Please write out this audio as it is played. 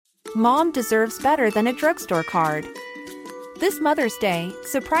Mom deserves better than a drugstore card. This Mother's Day,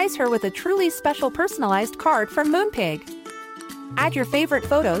 surprise her with a truly special personalized card from Moonpig. Add your favorite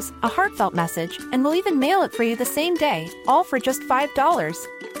photos, a heartfelt message, and we'll even mail it for you the same day, all for just $5.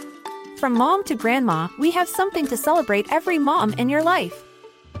 From mom to grandma, we have something to celebrate every mom in your life.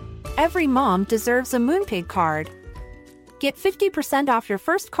 Every mom deserves a Moonpig card. Get 50% off your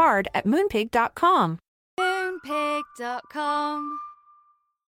first card at moonpig.com. Moonpig.com.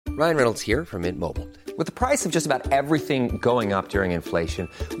 Ryan Reynolds here from Mint Mobile. With the price of just about everything going up during inflation,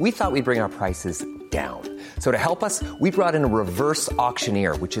 we thought we'd bring our prices down. So to help us, we brought in a reverse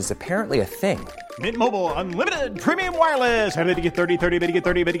auctioneer, which is apparently a thing. Mint Mobile Unlimited Premium Wireless. How to get 30, 30, bit to get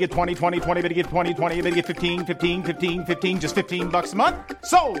 30, bit to get 20, 20, 20, bit to get 20, 20, bit to get 15, 15, 15, 15, just $15 a month?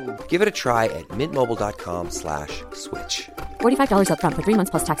 Sold! Give it a try at mintmobile.com/switch. $45 up front for 3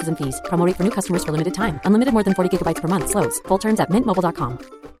 months plus taxes and fees. Promo rate for new customers for limited time. Unlimited more than 40 gigabytes per month. Slows full terms at mintmobile.com.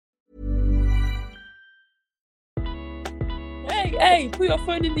 Hey, put your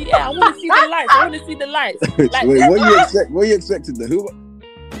phone in the air. I want to see the lights. I want to see the lights. Like, wait, what you expecting then? Who?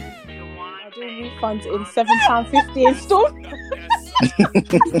 I do refunds in £7.50 installed.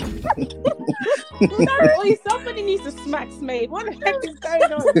 No, somebody needs to smack Smade. What the heck is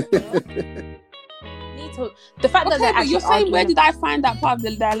going on? The fact that but you're saying, where did I find that part of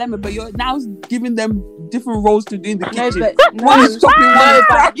the dilemma? But you're now giving them different roles to do in the kitchen. One is chopping, one is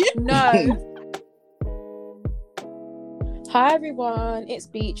bragging. No. Hi everyone, it's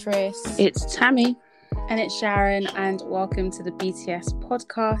Beatrice. It's Tammy. And it's Sharon, and welcome to the BTS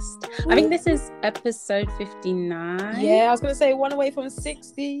podcast. I think this is episode 59. Yeah, I was going to say one away from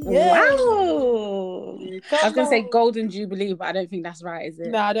 60. Yeah. Wow. I was going to say Golden Jubilee, but I don't think that's right, is it?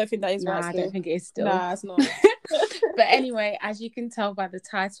 No, I don't think that is right. I don't think it is still. No, it's not. But anyway, as you can tell by the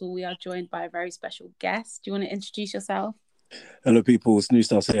title, we are joined by a very special guest. Do you want to introduce yourself? Hello, people. It's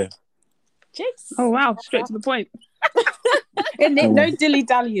Newstyless here. Jace. Oh, wow. Straight to the point. No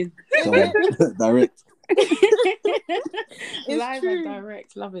dilly-dallying. Direct. Live and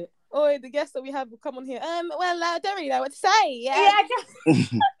direct. Love it. Oh, the guest that we have will come on here. I don't really know what to say. Yeah.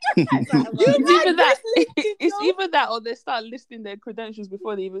 It's either that or they start listing their credentials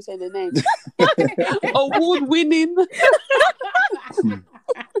before they even say their name. Award-winning.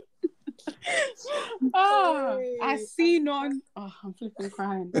 I see none. Oh, I'm flipping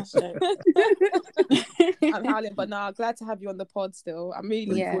crying. That's it. I'm howling, but no, glad to have you on the pod still. I'm really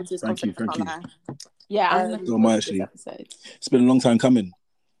looking forward to this Thank you. Yeah, actually. It's been a long time coming.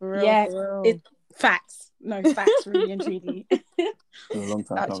 For real. Facts. No, facts, really and truly. A long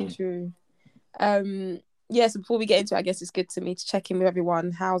time actually coming. True. So before we get into it, I guess it's good to me to check in with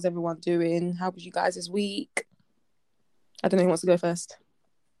everyone. How's everyone doing? How was you guys this week? I don't know who wants to go first.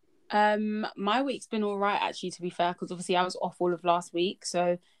 My week's been all right, actually, to be fair, because obviously I was off all of last week,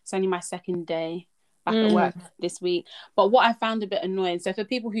 so it's only my second day back at work this week. But what I found a bit annoying, so for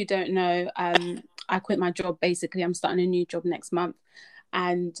people who don't know, I quit my job. Basically, I'm starting a new job next month,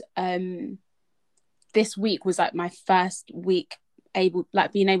 and this week was like my first week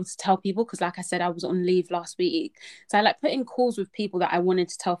being able to tell people, because like I said, I was on leave last week, so I put in calls with people that I wanted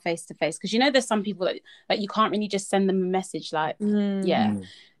to tell face to face, because there's some people that you can't really just send them a message So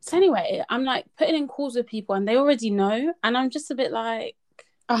anyway, I'm putting in calls with people and they already know, and I'm just a bit like,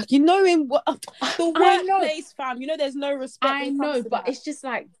 in what the workplace, fam, there's no respect. I know, but it's just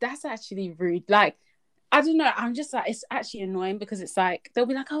that's actually rude. I don't know. I'm just it's actually annoying, because it's they'll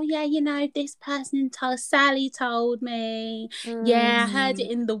be like, oh yeah, this person Sally told me. Yeah, I heard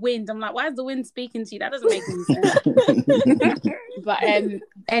it in the wind. I'm like, why is the wind speaking to you? That doesn't make any sense. But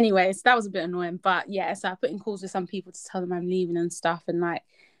anyway, so that was a bit annoying. But yeah, so I put in calls with some people to tell them I'm leaving and stuff, and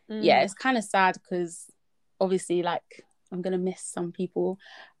yeah, it's kind of sad, because obviously I'm gonna miss some people,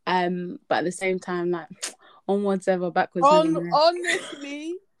 but at the same time, onwards ever, backwards never.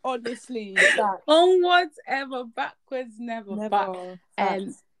 Honestly, onwards ever, backwards never. But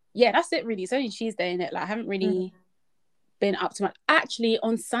yeah, that's it really. It's only Tuesday, innit? I haven't really been up to much. Actually,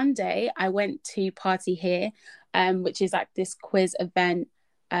 on Sunday I went to Party Here, which is this quiz event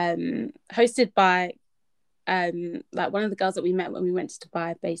hosted by one of the girls that we met when we went to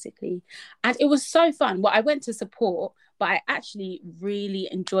Dubai, basically, and it was so fun. Well, I went to support, but I actually really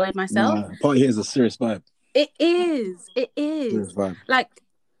enjoyed myself. Party Here is a serious vibe. It is serious vibe.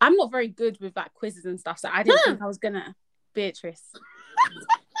 I'm not very good with quizzes and stuff, so I didn't think I was gonna. Beatrice,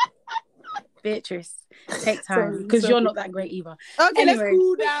 take time, because you're not that great either. Okay, anyway.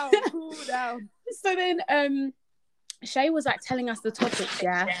 Let's cool down. So then Shay was telling us the topics,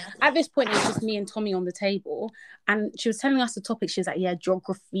 yeah. At this point, it was just me and Tommy on the table, and she was telling us the topics. She was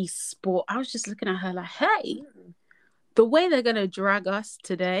geography, sport. I was just looking at her hey, the way they're gonna drag us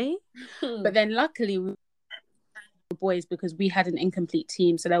today. But then luckily we were boys because we had an incomplete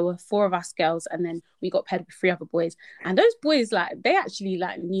team, so there were 4 of us girls, and then we got paired with 3 other boys. And those boys, like, they actually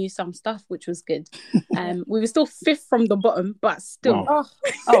like knew some stuff, which was good. We were still 5th from the bottom, but still,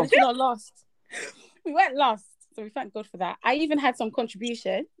 you're not lost. We weren't lost. So we thank God for that. I even had some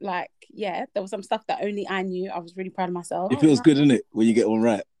contribution. Like, there was some stuff that only I knew. I was really proud of myself. It feels good, isn't it, when you get one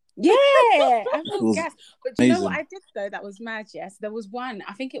right? Yeah, I feel gas. But do you know amazing. what I did though? That was mad. Yes, there was one.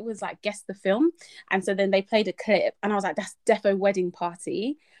 I think it was like Guess the Film, and so then they played a clip, and I was like, "That's defo Wedding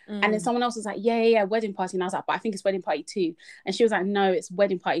Party." And then someone else was like, yeah, Wedding Party, and I was like, "But I think it's Wedding Party 2." And she was like, "No, it's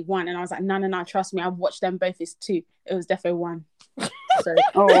Wedding Party 1." And I was like, "No, trust me, I've watched them both. It's 2. It was defo 1." So,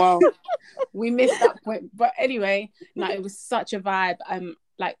 oh wow, we missed that point. But anyway, no, it was such a vibe.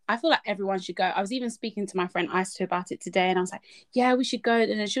 Like, I feel like everyone should go. I was even speaking to my friend Aisha about it today, and I was like, "Yeah, we should go."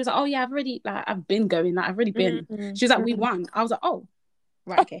 And then she was like, "Oh yeah, I've been going. Like, I've already been." She was like, "We won." I was like, "Oh,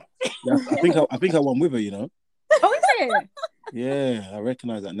 right, okay." Yeah, I think I won with her, you know. Oh, is it? Yeah, I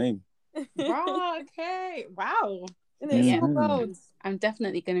recognise that name. Wow, okay. Wow. Yeah. I'm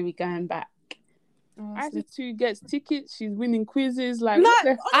definitely going to be going back. Isa 2 gets tickets. She's winning quizzes. Like,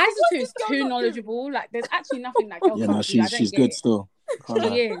 Isa 2 is too knowledgeable. Like, there's actually nothing that girl can't do. She's good still.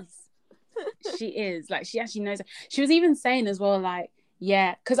 She is. Like, she actually knows it. She was even saying as well, like,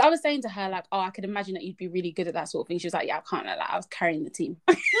 yeah, because I was saying to her, like, "Oh, I could imagine that you'd be really good at that sort of thing." She was like, "Yeah, I can't. Like, I was carrying the team."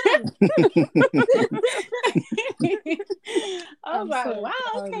 I was like, "Wow,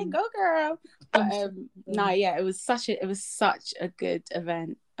 okay, go girl." But it was such a good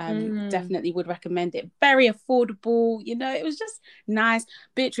event. Definitely would recommend it. Very affordable. You know, it was just nice.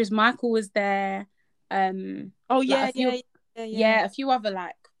 Beatrice Michael was there. A few other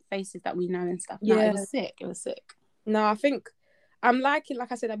like faces that we know and stuff. No, it was sick. No, I think I'm liking,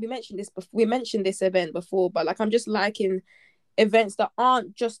 like I said, we mentioned this event before, but like I'm just liking events that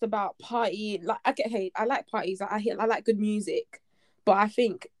aren't just about party. Like, I like parties. I like good music, but I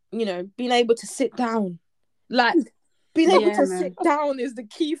think, you know, being able to sit down, like sit down is the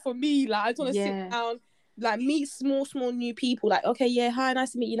key for me. Like, I just want to sit down, like, meet small new people. Like, okay, yeah, hi,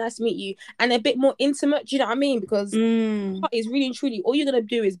 nice to meet you, and a bit more intimate. Do you know what I mean? Because it's really and truly all you're gonna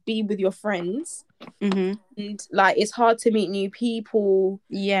do is be with your friends. And like, it's hard to meet new people.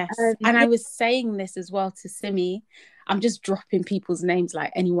 Yes, and I was saying this as well to Simi. I'm just dropping people's names,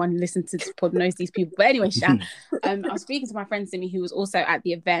 like anyone listening to this pod knows these people. But anyway, I was speaking to my friend Simi, who was also at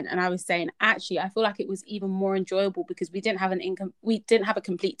the event, and I was saying, actually, I feel like it was even more enjoyable because we didn't have a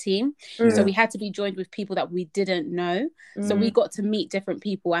complete team, so we had to be joined with people that we didn't know. So we got to meet different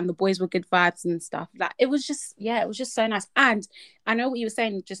people, and the boys were good vibes and stuff. Like, it was just so nice. And I know what you were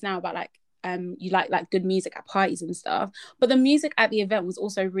saying just now about like, you like good music at parties and stuff, but the music at the event was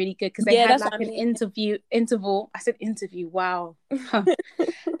also really good because they had like an interval. I said interview, wow.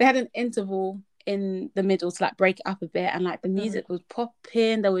 They had an interval in the middle to like break it up a bit, and like the music was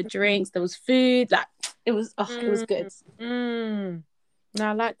popping, there were drinks, there was food, like it was good. No,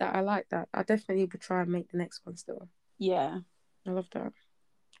 I like that. I definitely would try and make the next one still. Yeah, I love that.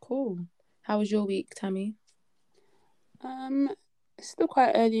 Cool. How was your week, Tammy? It's still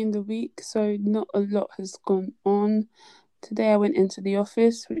quite early in the week, so not a lot has gone on. Today I went into the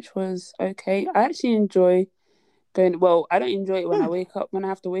office, which was okay. I actually enjoy going. Well, I don't enjoy it when I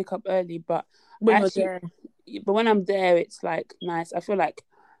have to wake up early, but when I'm there, it's like nice. I feel like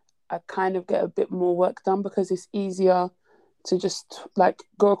I kind of get a bit more work done because it's easier to just like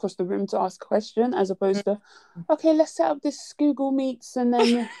go across the room to ask a question as opposed to, okay, let's set up this Google Meets and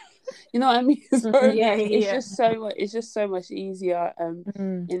then. You know what I mean? So it's just so much easier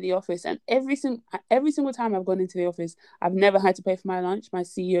in the office. And every single time I've gone into the office, I've never had to pay for my lunch. My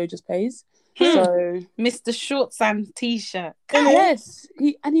CEO just pays. So Mr. Shorts and T-shirt. Yes,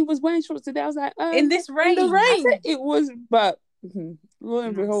 he was wearing shorts today. I was like, in this rain. In the rain. It was, but lo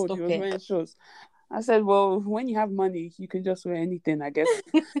and behold, he was wearing shorts. I said, well, when you have money, you can just wear anything, I guess.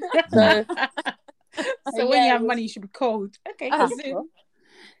 So when you have money, you should be cold. Okay.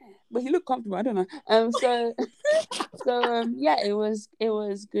 But he looked comfortable. I don't know. It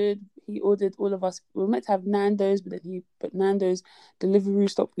was good. He ordered all of us. We were meant to have Nando's, but then he put Nando's delivery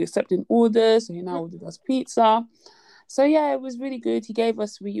stopped accepting orders, so he now ordered us pizza. So yeah, it was really good. He gave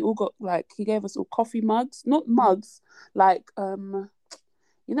us all coffee mugs, not mugs, like you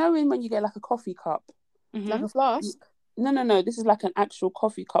know when you get like a coffee cup, like a flask. No. This is like an actual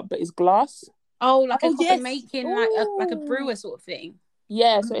coffee cup, but it's glass. Oh, like a coffee making, like a brewer sort of thing.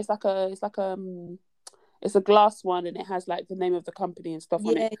 Yeah, so it's like It's a glass one, and it has like the name of the company and stuff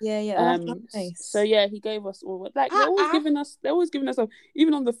on it. Yeah. Oh, that's nice. So yeah, he gave us all like they're always giving us. Stuff.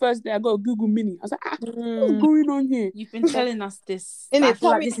 Even on the first day, I got a Google Mini. I was like, what's going on here? You've been telling us this. And I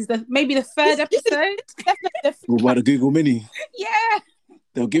feel like this is maybe the third episode. What about the Google Mini? Yeah.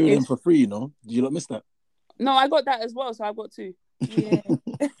 They'll give it them for free, you know. Did you not miss that? No, I got that as well, so I've got two. Yeah.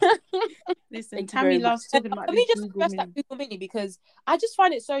 Listen, Tammy loves talking about Can we just press that Google Mini, because I just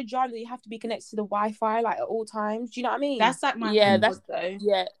find it so jarring that you have to be connected to the Wi-Fi like at all times. Do you know what I mean? That's like my though.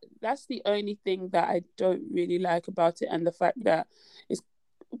 Yeah, that's the only thing that I don't really like about it, and the fact that it's,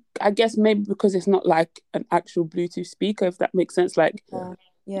 I guess maybe because it's not like an actual Bluetooth speaker, if that makes sense. Like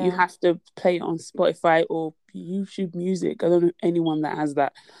you have to play it on Spotify or YouTube Music. I don't know anyone that has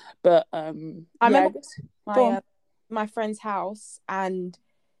that, but I remember my friend's house, and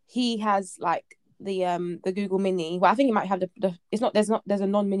he has like the Google Mini. Well, I think he might have the it's not there's a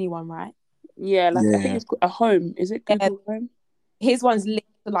non-mini one, right? Yeah, like I think it's a Home. Is it Google Home? His one's linked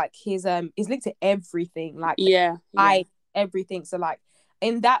to like his is linked to everything, like everything. So like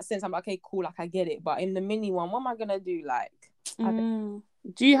in that sense, I'm like, okay, cool, like I get it. But in the mini one, what am I gonna do? Like,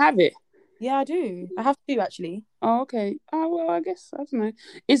 do you have it? Yeah, I do. I have to actually. Oh, okay. Oh well, I guess I don't know.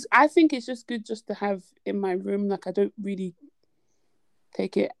 I think it's just good just to have in my room. Like I don't really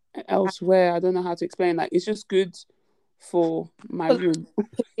take it elsewhere. I don't know how to explain. Like it's just good for my room.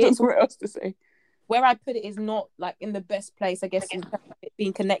 That's what else to say. Where I put it is not like in the best place, I guess, in terms of it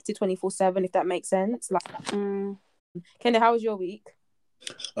being connected 24/7, if that makes sense. Like, Kendra, how was your week?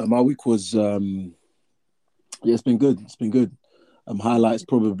 My week was it's been good. It's been good. Highlights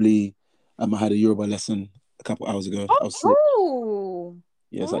probably. I had a Yoruba lesson a couple hours ago. I was sick.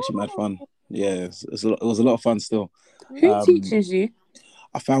 Yeah, it's actually mad fun. Yeah, it was a lot of fun still. Who teaches you?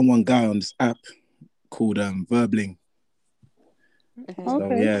 I found one guy on this app called Verbling. Okay.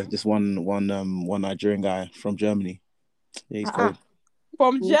 So yeah, just one Nigerian guy from Germany. Yeah, he's cool.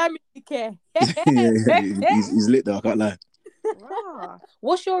 From Germany, okay. he's lit though. I can't lie.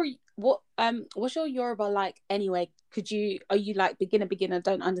 What's your Yoruba like anyway? Are you like beginner,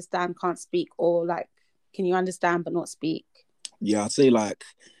 don't understand, can't speak, or like can you understand but not speak? Yeah, I'd say like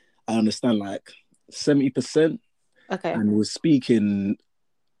I understand like 70%. Okay. And with speaking,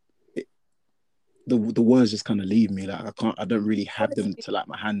 the words just kind of leave me. Like I don't really have them to like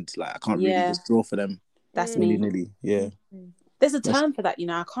my hand. Like I can't really just draw for them. That's willy-nilly. Yeah. There's a term for that, you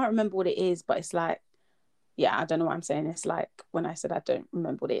know. I can't remember what it is, but it's like, yeah, I don't know what I'm saying. It's like when I said I don't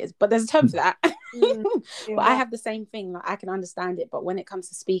remember what it is, but there's a term for that. But I have the same thing. Like I can understand it, but when it comes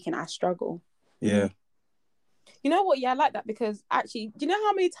to speaking, I struggle. Yeah. You know what? Yeah, I like that, because actually, do you know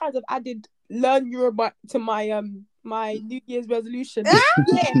how many times I've added learn Yoruba to my my New Year's resolution?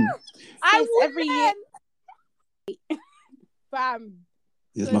 I every year. Bam.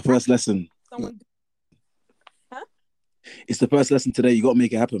 It's my first lesson. Huh? It's the first lesson today. You got to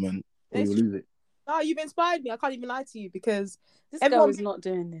make it happen, man, or you'll lose it. Oh, you've inspired me. I can't even lie to you, because this girl is not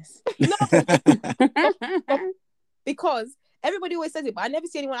doing this. Because everybody always says it, but I never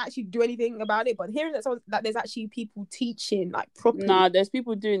see anyone actually do anything about it. But hearing that there's actually people teaching like properly. Nah, there's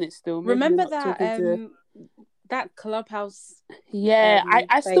people doing it still. Maybe remember that that Clubhouse? Yeah,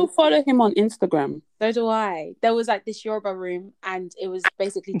 I still follow him on Instagram. So do I. There was like this Yoruba room, and it was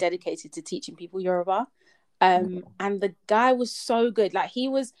basically dedicated to teaching people Yoruba. And the guy was so good. Like he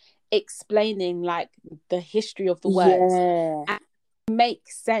was explaining like the history of the words. Yeah. And it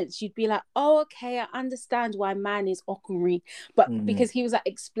makes sense. You'd be like, oh, okay, I understand why man is okunri. But because he was like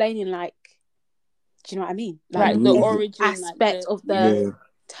explaining like, do you know what I mean? Like the origin aspect of the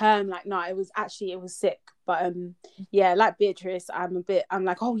term. Like, no, it was sick. But yeah, like Beatrice, I'm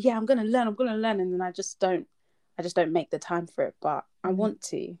like, oh yeah, I'm gonna learn, and then I just don't make the time for it, but I want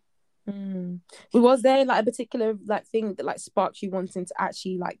to. Was there like a particular like thing that like sparked you wanting to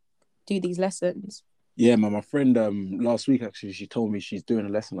actually like do these lessons? Yeah, man, my friend last week actually, she told me she's doing a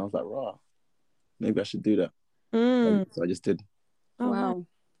lesson. I was like, rah, maybe I should do that. So I just did. Wow.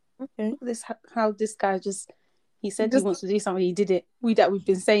 Okay. How this guy he said he wants to do something, he did it. We've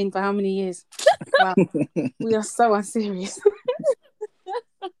been saying for how many years? Wow. We are so unserious.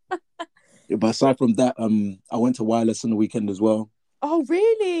 But aside from that, I went to Wireless on the weekend as well. Oh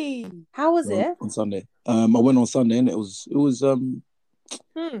really? How was it? On Sunday. I went on Sunday, and it was all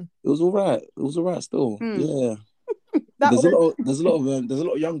right. It was all right still. Yeah. There's a lot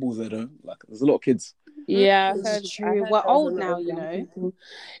of young bulls there though. Like there's a lot of kids. Yeah, it's true. We're old now, you know. People.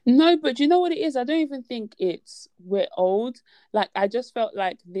 No, but you know what it is? I don't even think we're old. Like I just felt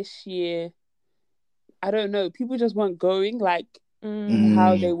like this year, I don't know, people just weren't going. Like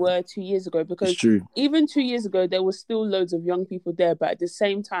how they were 2 years ago, because It's true. even 2 years ago there was still loads of young people there, but at the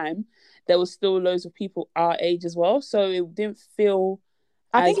same time there was still loads of people our age as well, so it didn't feel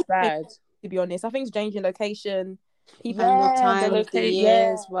as bad. To be honest, I think it's changing location. People have more time of the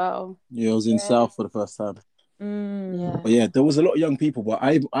year as well. Yeah, I was in South for the first time. Yeah. But yeah, there was a lot of young people, but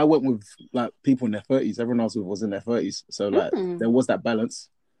I went with like people in their 30s. Everyone else was in their 30s, so like there was that balance.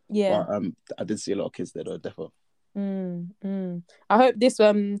 Yeah. But I did see a lot of kids there though, definitely. I hope this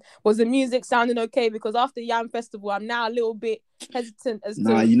was the music sounding okay, because after Yam Festival I'm now a little bit hesitant as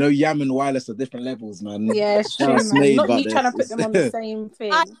to. You know, Yam and Wireless are different levels, man. Yeah, it's true, man. Not you trying to put them on the same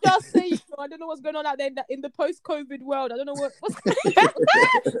thing. I just say, I don't know what's going on out there in the post-COVID world. I don't know what's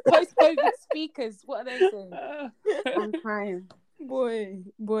post-COVID speakers. What are they saying? I'm crying. Boy,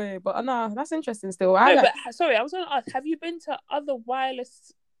 but no, that's interesting still. Sorry, I was going to ask, have you been to other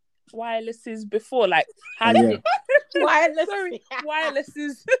wirelesses before? Like, how did it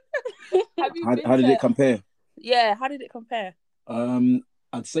wirelesses have you how did it compare? Yeah, how did it compare?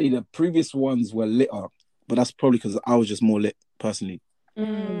 I'd say the previous ones were litter, but that's probably because I was just more lit personally.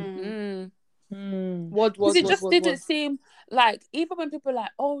 What it just didn't seem like, even when people were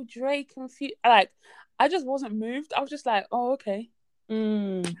like, oh, Drake and like, I just wasn't moved. I was just like, oh, okay.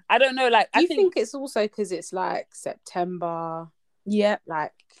 I don't know, like, I think it's also because it's like September. Yeah,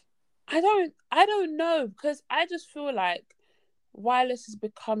 like I don't know, because I just feel like Wireless is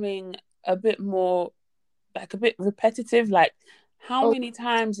becoming a bit more, like, a bit repetitive. Like, how many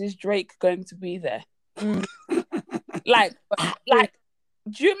times is Drake going to be there? like,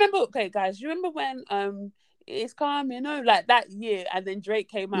 do you remember? Okay, guys, do you remember when It's Coming Home, like that year, and then Drake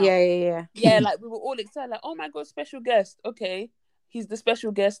came out? Yeah. Like, we were all excited, like, oh my god, special guest. Okay, he's the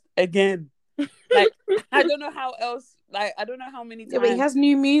special guest again. Like, I don't know how else. Like, I don't know how many times. Yeah, but he has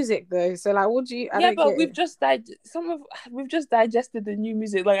new music though. So like, what do you? We've just digested the new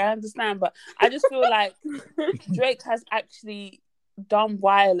music. Like, I understand, but I just feel like Drake has actually done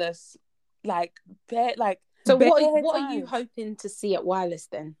Wireless like. So what are you hoping to see at Wireless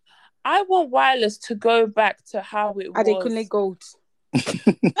then? I want Wireless to go back to how it was. Adekunle Gold.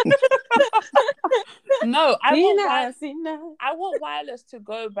 No, I want Wireless to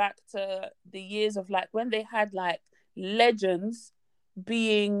go back to the years of like when they had like legends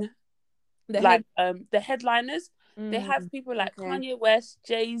being the headliners. They have people like Kanye West,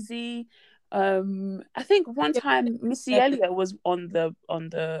 Jay-Z. I think one time Missy Elliott was on the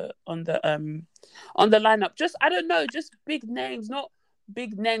lineup. Just, I don't know, just big names, not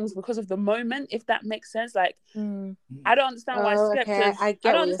big names because of the moment, if that makes sense. Like, I don't understand why Skepta's. I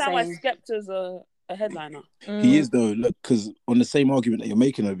don't understand why Skepta's a headliner. He is though. Look, because on the same argument that you're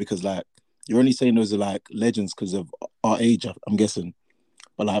making, though, because like you're only saying those are like legends because of our age, I'm guessing.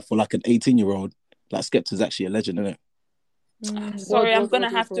 But like for like an 18-year-old, like Skepta's actually a legend, isn't it? Sorry, I'm gonna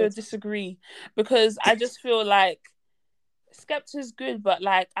have to disagree, because I just feel like Skepta's good, but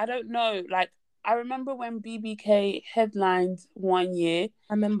like I don't know. Like, I remember when BBK headlined one year.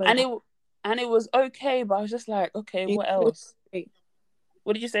 I remember, and it was okay, but I was just like, okay, what else?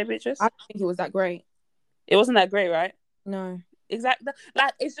 What did you say, Beatrice? I don't think it was that great. It wasn't that great, right? No, exactly.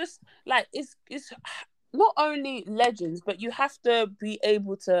 Like, it's just like it's not only legends, but you have to be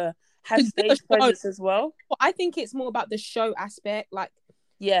able to have stage presence as well. I think it's more about the show aspect. Like,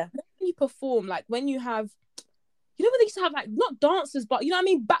 yeah, when you perform, like when you have, you know, when they used to have like not dancers, but you know what I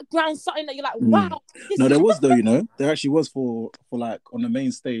mean, background, something that you're like, wow. No, there was though, you know, there actually was for like on the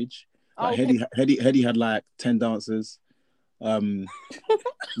main stage. Like Hedy had like 10 dancers. Meg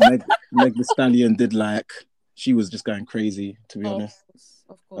Thee Stallion did like, she was just going crazy, to be honest.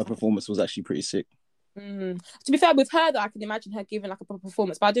 Of course. Her performance was actually pretty sick. To be fair, with her though, I can imagine her giving like a proper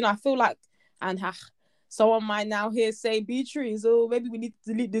performance, but I don't know, I feel like, and someone might now here say Beatrice, oh, maybe we need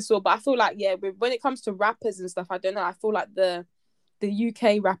to delete this one, but I feel like, yeah, when it comes to rappers and stuff, I don't know, I feel like the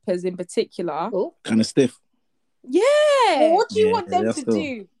UK rappers in particular kind of stiff. Yeah. Well, what do you want them to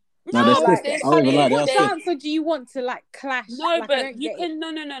do? No, like, what dancer do you want to like clash? No, like, but you can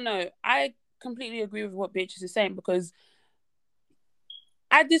no. I completely agree with what Beatrice is saying, because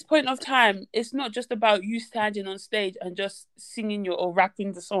at this point of time, it's not just about you standing on stage and just singing or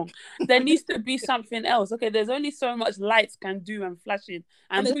rapping the song. There needs to be something else. Okay, there's only so much lights can do and flashing.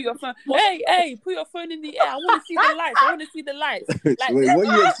 And put your phone. Hey, put your phone in the air. I want to see the lights. Like, wait,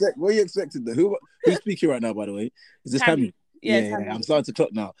 what are you expecting? Who's speaking right now? By the way, is this Tammy? Yeah, I'm starting to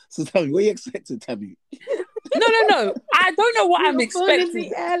clock now. So tell me, what are you expecting, Tammy? No. I don't know what I'm expecting. In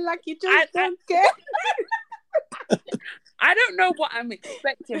the air like you just don't care. I don't know what I'm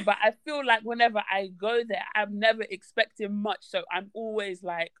expecting, but I feel like whenever I go there, I'm never expecting much. So I'm always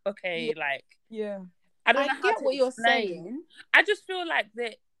like, okay, like, yeah. I don't I know how get to what you're explain. saying. I just feel like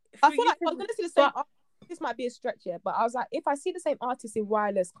that. I feel like I'm gonna see the same. This might be a stretch here, but I was like, if I see the same artist in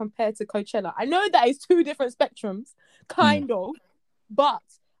Wireless compared to Coachella, I know that is two different spectrums, kind of, but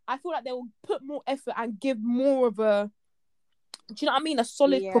I feel like they will put more effort and give more of a, do you know what I mean? A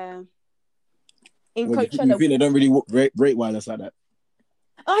solid in Coachella. You think they don't really rate Wireless like that?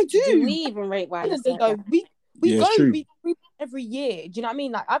 I do. Do we even rate Wireless like that? We go every year. Do you know what I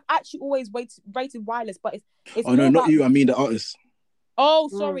mean? Like I've actually always rated Wireless, but it's Oh no, not you. I mean the artist. Oh,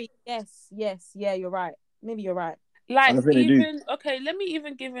 sorry. Yes. Yeah, you're right. Maybe you're right. Like even okay, let me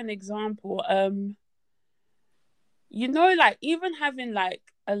even give an example. You know, like even having like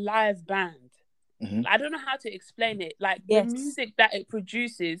a live band. I don't know how to explain it. Like the music that it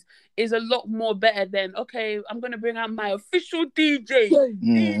produces is a lot more better than I'm gonna bring out my official DJ.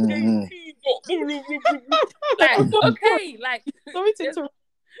 Like like sorry to interrupt.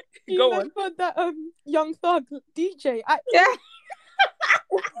 Go on. That Young Thug DJ.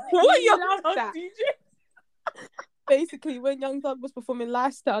 What Young Thug DJ? Basically, when Young Thug was performing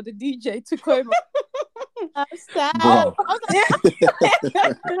Lifestyle, the DJ took over. Lifestyle.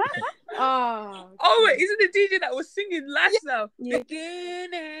 Wow. Wait, isn't the DJ that was singing Lifestyle? Yeah.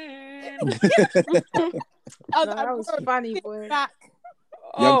 Beginning. That was funny, boy.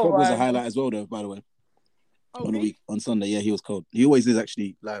 Young Thug was a highlight as well, though. By the way, on the week on Sunday, yeah, he was cold. He always is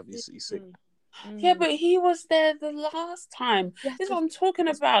actually live. He's sick. Yeah, but he was there the last time. This is what I'm talking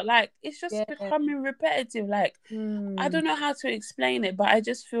about. Like, it's just becoming repetitive. Like, I don't know how to explain it, but I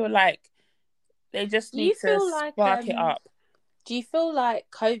just feel like they just need to spark it up. Do you feel like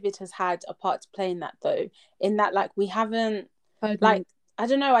COVID has had a part to play in that, though? In that, like, we haven't, like, I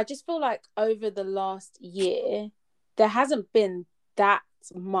don't know. I just feel like over the last year, there hasn't been that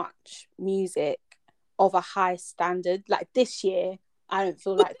much music of a high standard. Like, this year, I don't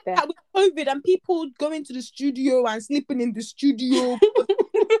feel like that. With COVID and people going to the studio and sleeping in the studio.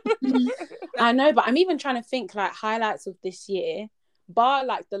 I know, but I'm even trying to think like highlights of this year, bar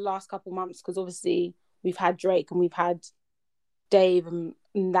like the last couple months, because obviously we've had Drake and we've had Dave and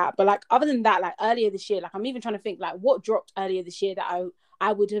that. But like other than that, like earlier this year, like I'm even trying to think like what dropped earlier this year that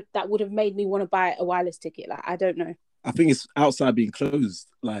I would have made me want to buy a Wireless ticket. Like I don't know. I think it's outside being closed.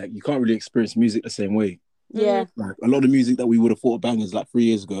 Like you can't really experience music the same way. Yeah, like a lot of music that we would have thought of bangers like 3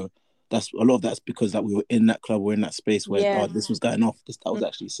 years ago. That's a lot of that's because that we were in that club, we're in that space where this was going off. That was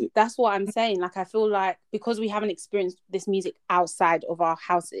actually sick. That's what I'm saying. Like I feel like because we haven't experienced this music outside of our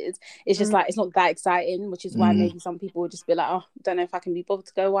houses, it's just like it's not that exciting, which is why maybe some people would just be like, oh, don't know if I can be bothered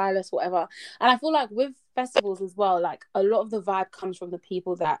to go Wireless, whatever. And I feel like with festivals as well, like a lot of the vibe comes from the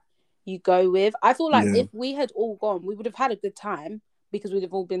people that you go with. I feel like if we had all gone, we would have had a good time, because we'd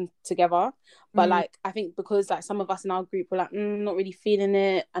have all been together. But like I think because like some of us in our group were like not really feeling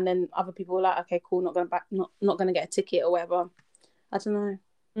it, and then other people were like, okay, cool, not gonna get a ticket or whatever. I don't know.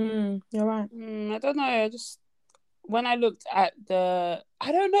 You're right. I don't know. I just when I looked at I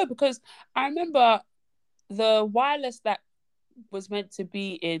don't know, because I remember the Wireless that was meant to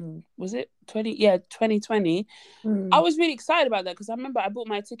be in, was it 2020? I was really excited about that because I remember I bought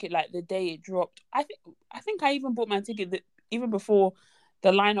my ticket like the day it dropped. I think I even bought my ticket even before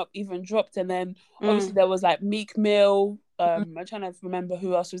the lineup even dropped, and then obviously there was like Meek Mill. I'm trying to remember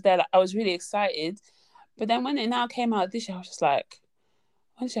who else was there. Like I was really excited, but then when it now came out this year, I was just like,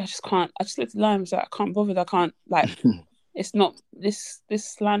 honestly, I just can't. I just looked at the lineup, I was like, I can't bother. I can't like. It's not this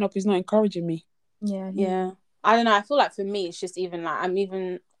lineup is not encouraging me. Yeah. I don't know. I feel like for me, it's just even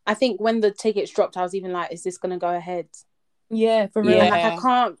like I think when the tickets dropped, I was even like, is this gonna go ahead? Yeah, for real. And like I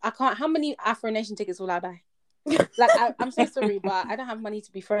can't. How many Afro Nation tickets will I buy? Like I'm so sorry, but I don't have money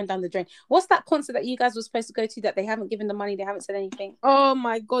to be thrown down the drain. What's that concert that you guys were supposed to go to that they haven't given the money, they haven't said anything? Oh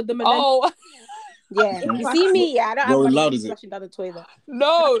my god, the millennial. Yeah, you see me? Yeah, I don't have money to be flushing down the toilet.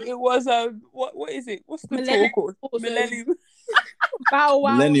 No, it was what is it? What's the tour called? Millennium. Bow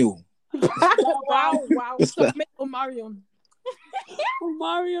wow. Millennial. Bow wow. Submit Omarion.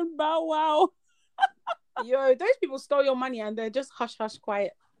 Omarion Bow Wow. Yo, those people stole your money and they're just hush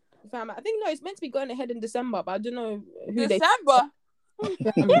quiet. Fam, I think it's meant to be going ahead in December, but I don't know who December.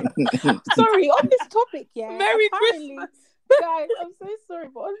 Sorry, on this topic, Merry Christmas. Guys, I'm so sorry,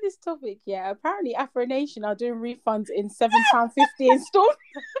 but on this topic, apparently Afro Nation are doing refunds in £7.50 installments.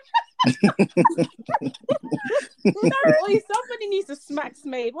 Somebody needs to smack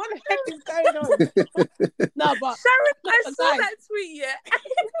Smade. What the heck is going on? No, but Sharon, I saw that tweet.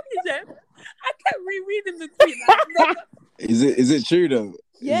 I kept rereading the tweet. Like, Is it true though?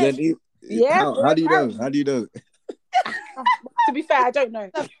 Yeah. How do you know? How do you know? To be fair, I don't know.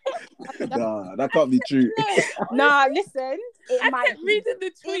 Nah, that can't be true. Nah, listen. It I might kept be. reading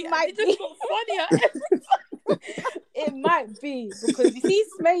the tweet and it just got funnier every time. It might be because you see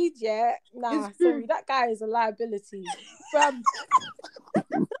Smade, yeah. Nah, sorry, that guy is a liability. Fam. How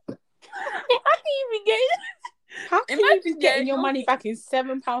can you be getting? How can you be getting your money back in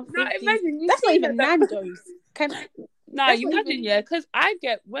 £7.50? No, imagine you. That's not see even that- Nando's. No, That's you not imagine, even- yeah, because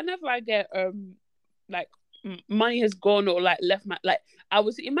whenever I get like money has gone or like left my like I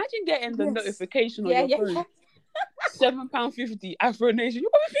was imagine getting the Yes. notification on Yeah, your phone. £7.50 Afro Nation.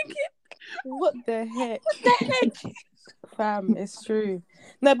 You're probably thinking, What the heck? what the heck? Fam, it's true.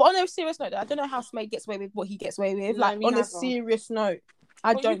 No, but on a serious note, I don't know how Smade gets away with what he gets away with. No, like me on a neither. serious note,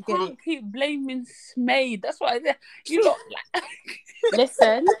 I But don't get you it. can't keep blaming Smade. That's what you lot like.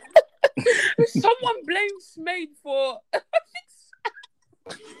 Listen, Someone blames Smade for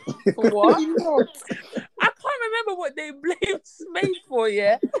for what? I can't remember what they blamed Smade for,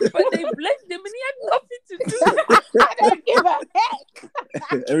 yeah, but they blamed him and he had nothing to do with it. I don't give a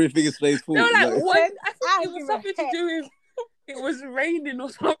heck. Everything is Smade's fault. They were like, Like, what? I I think it was give a something to heck. do with it was raining or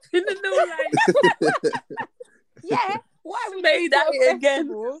something, and they were like, Yeah, why we Smade just at put a it again.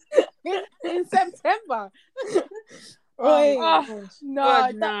 festival in September? Oi. Oh, No,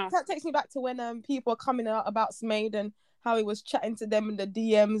 God, nah. that takes me back to when people are coming out about Smade and how he was chatting to them in the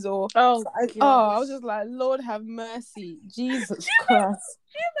DMs or I was just like, Lord have mercy, Jesus Christ.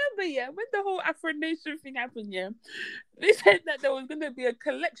 Remember, yeah, when the whole Afro Nation thing happened, yeah, they said that there was going to be a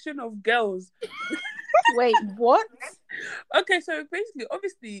collection of girls. Wait, what? Okay, so basically,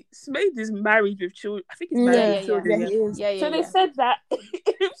 obviously, Smade is married with children. I think he's married with children. Yeah, he is. Yeah. So they said that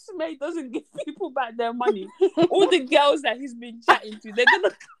if Smade doesn't give people back their money, all the girls that he's been chatting to, they're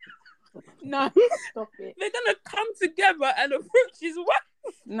gonna Stop it. they're gonna come together and approach his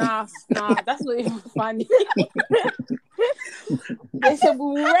wife. Nah, that's not even funny. They said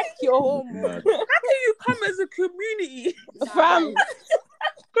we'll wreck your home. How can you come as a community? Fam,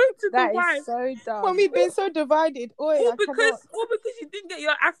 Go to the That wife. is so dumb. when we've been so divided, All I because cannot. you didn't get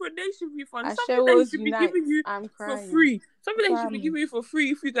your Afro Nation refund. I Something sure that he was should be unite. giving you I'm for crying. free. Something that he should be Fam. giving you for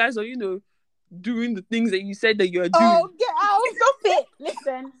free if you guys are, doing the things that you said that you're doing. Oh, get out. Stop it.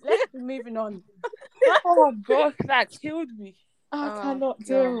 Listen, let's be moving on. Oh God, that killed me. I Oh, cannot gosh.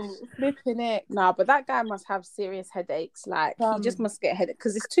 deal. Flipping it. Nah, but that guy must have serious headaches. Like, he Fam. just must get a headache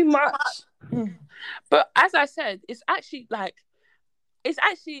because it's too much. But as I said, it's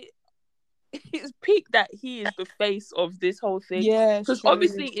peak that he is the face of this whole thing. Yeah, Because true.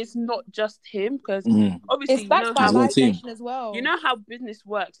 obviously it's not just him. Because obviously It's backed by His whole Live team. Nation as well. you know how business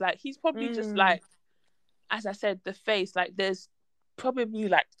works. Like he's probably just like, as I said, the face. Like there's probably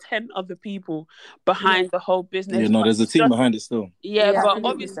like 10 other people behind the whole business. Yeah, no, but there's a it's team just- behind it still. Yeah, Yeah, but 100%.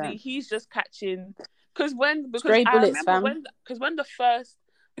 obviously he's just catching because Straight I bullets, remember fam. when the first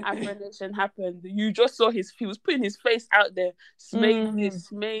Afro Nation happened, you just saw he was putting his face out there, Smade this,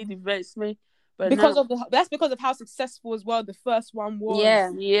 Smade event, Smade. But because now, that's because of how successful as well the first one was.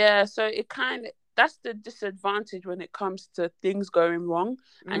 Yeah. so it that's the disadvantage when it comes to things going wrong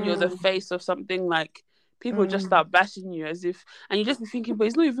and you're the face of something. Like people just start bashing you as if, and you just be thinking, but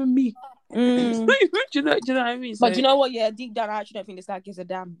it's not even me. It's not even, do you know what I mean? But you know what? Yeah, deep down, I actually don't think this guy gives a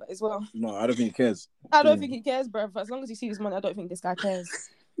damn. But as well, No, I don't think he cares. I don't think he cares, bro. As long as he sees his money, I don't think this guy cares.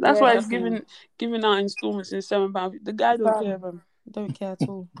 That's Yeah, why he's definitely. giving out installments in £7. The guy don't Fam. care, man. Don't care at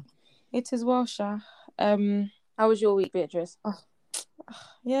all. It is well, Sha. How was your week, Beatrice?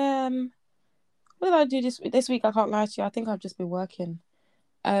 Yeah. What did I do this week? I can't lie to you. I think I've just been working.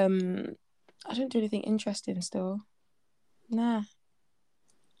 I don't do anything interesting still. Nah.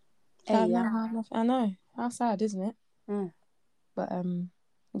 Hey, yeah. I know. How sad, isn't it? Mm. But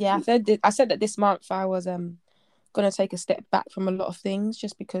yeah, I said that this month I was gonna take a step back from a lot of things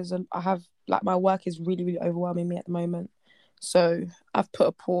just because I have like my work is really, really overwhelming me at the moment. So I've put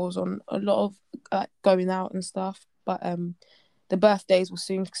a pause on a lot of going out and stuff. But the birthdays will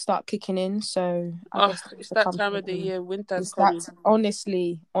soon start kicking in. So I guess It's that time of the year. Winter's coming.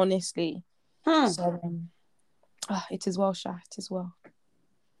 Honestly. Hmm. So it is well, Sha. It is well.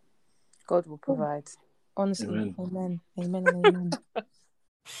 God will provide. Honestly, amen.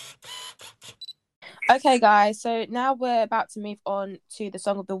 Okay, guys, so now we're about to move on to the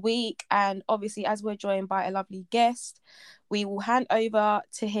song of the week, and obviously as we're joined by a lovely guest, we will hand over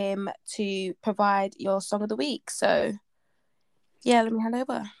to him to provide your song of the week. So yeah, let me hand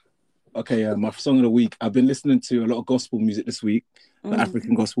over. Okay, my song of the week. I've been listening to a lot of gospel music this week,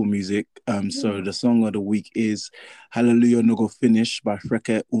 African gospel music. So the song of the week is Hallelujah No Go Finish by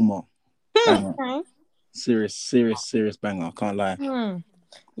Freke Uma. Okay. Serious banger. I can't lie.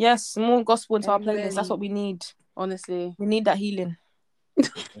 Yes, more gospel into our Amen. playlist. That's what we need. Honestly. We need that healing.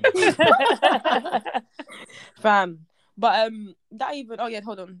 Fam. But that even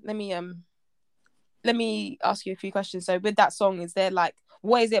hold on. Let me ask you a few questions. So with that song, is there like,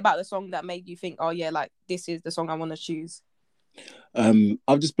 what is it about the song that made you think, oh yeah, like this is the song I want to choose? I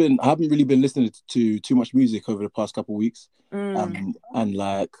haven't really been listening to too much music over the past couple of weeks. And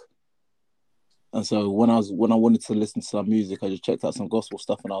so when I wanted to listen to some music, I just checked out some gospel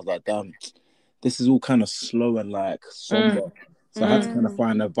stuff, and I was like, damn, this is all kind of slow and like somber. So I had to kind of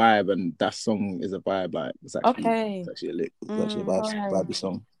find a vibe, and that song is a vibe. Like it's actually a vibey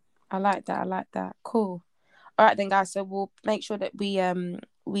song. I like that. Cool. All right then, guys. So we'll make sure that we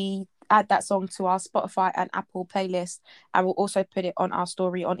add that song to our Spotify and Apple playlist, and we'll also put it on our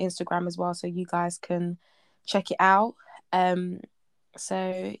story on Instagram as well, so you guys can check it out.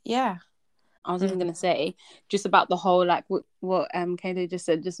 So yeah. I was even gonna say just about the whole like what Kayla just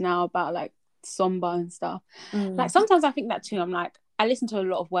said just now about like somber and stuff. Like sometimes I think that too. I'm like, I listen to a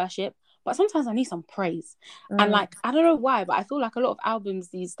lot of worship, but sometimes I need some praise. And like I don't know why, but I feel like a lot of albums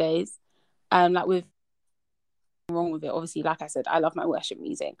these days, like with wrong with it, obviously, like I said, I love my worship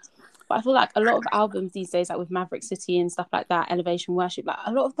music, but I feel like a lot of albums these days, like with Maverick City and stuff like that, Elevation Worship, like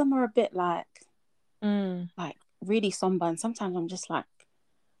a lot of them are a bit like really somber, and sometimes I'm just like,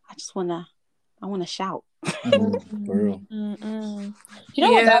 I want to shout. For real. You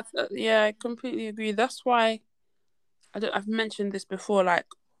know what? Yeah, I completely agree. That's why I've mentioned this before. Like,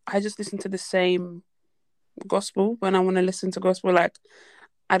 I just listen to the same gospel when I want to listen to gospel. Like,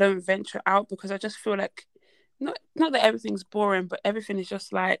 I don't venture out because I just feel like not that everything's boring, but everything is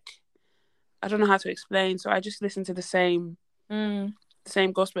just like, I don't know how to explain. So I just listen to the same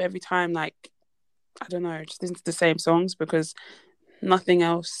gospel every time. Like, I don't know, just listen to the same songs because nothing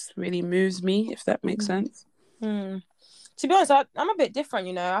else really moves me, if that makes sense. To be honest, I'm a bit different,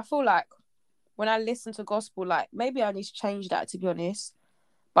 you know. I feel like when I listen to gospel, like maybe I need to change that, to be honest.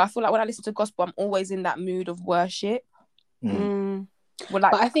 But I feel like when I listen to gospel, I'm always in that mood of worship. Well,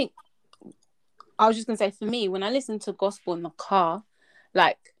 like, but I think I was just gonna say, for me, when I listen to gospel in the car,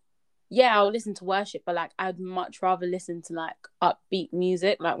 like, yeah, I'll listen to worship, but like I'd much rather listen to like upbeat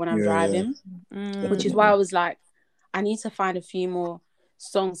music, like when I'm driving, which is why I was like, I need to find a few more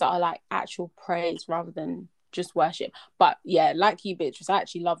songs that are like actual praise rather than just worship. But yeah, like you, Beatrice, I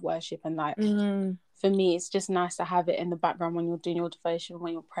actually love worship, and like for me, it's just nice to have it in the background when you're doing your devotion,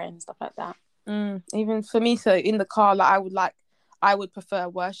 when you're praying and stuff like that. Even for me, so in the car, like I would prefer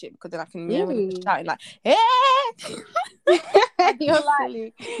worship because then I can shouting like, hey! You're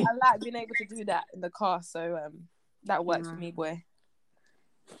like, I like being able to do that in the car, so that works for me, boy.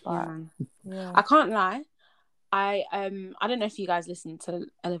 But, I can't lie. I don't know if you guys listen to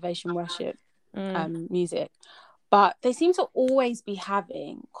Elevation Worship music, but they seem to always be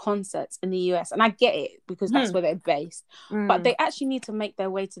having concerts in the US, and I get it because that's where they're based. But they actually need to make their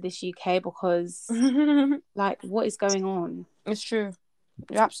way to this UK because, like, what is going on? It's true.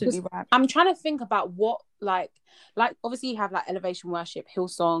 You're absolutely right. I'm trying to think about what like obviously you have like Elevation Worship,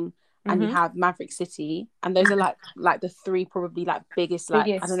 Hillsong, and you have Maverick City, and those are like the three probably like biggest.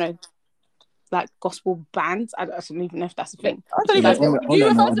 I don't know, like gospel bands. I don't even know if that's a thing.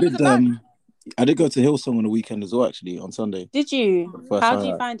 I did go to Hillsong on the weekend as well, actually, on Sunday. Did you? How did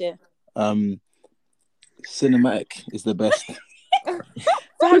you find it? Cinematic is the best. Damn,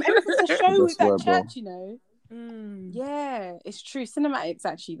 everything's a show with that church, you know. Yeah, it's true. Cinematic's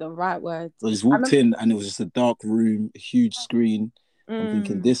actually the right word. So I just walked in and it was just a dark room, a huge screen. I'm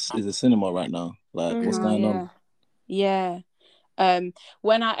thinking, this is a cinema right now. Like, what's going on? Yeah.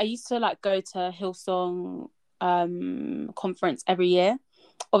 When I used to like go to Hillsong conference every year.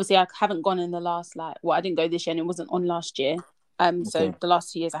 Obviously, I haven't gone in the last I didn't go this year, and it wasn't on last year. So the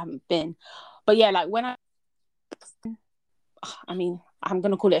last 2 years I haven't been. But yeah, like when I mean, I'm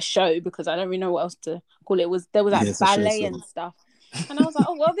gonna call it a show because I don't really know what else to call it. There was like ballet and stuff, and I was like,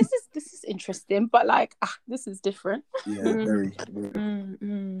 oh well, this is interesting, but like this is different. Yeah, very.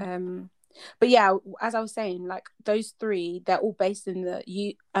 But yeah, as I was saying, like those three, they're all based in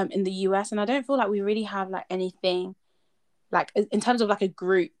the US, and I don't feel like we really have like anything like in terms of like a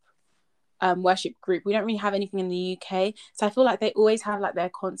group, worship group. We don't really have anything in the UK, so I feel like they always have like their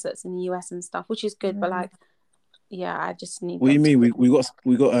concerts in the US and stuff, which is good. But like, yeah, I just need. What do you mean? We got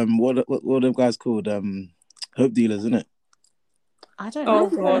what are them guys called? Hope Dealers, isn't it? I don't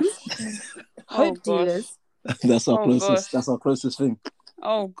know. Hope Dealers. That's our closest. That's our closest thing.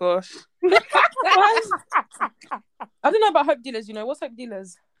 Oh gosh. I don't know about Hope Dealers. You know, what's Hope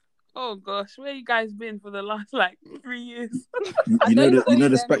Dealers? Oh gosh, where you guys been for the last like 3 years? You know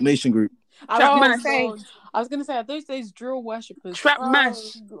the Spec Nation group. I was gonna say, are those drill worshippers? Trap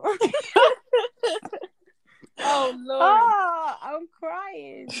Mash. Oh Lord! Oh, I'm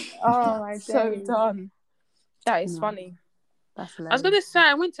crying. Oh, my so done. That is funny. That's I was gonna say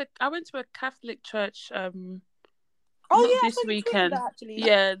I went to a Catholic church this weekend.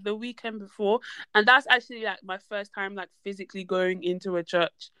 Yeah, the weekend before, and that's actually like my first time like physically going into a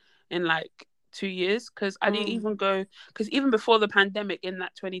church in like 2 years, because I didn't even go, because even before the pandemic in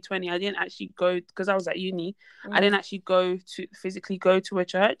that 2020 I didn't actually go because I was at uni. I didn't actually go to physically go to a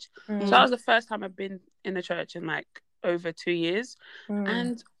church, so that was the first time I've been in a church in like over 2 years.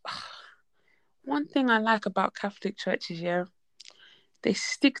 And one thing I like about Catholic churches, yeah, they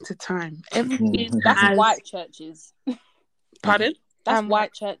stick to time. Everything that's white churches. Pardon? That's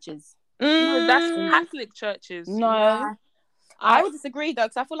white churches. No, that's Catholic churches. No, I would disagree though,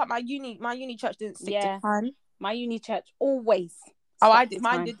 because I feel like my uni church didn't stick to time. My uni church always. I did.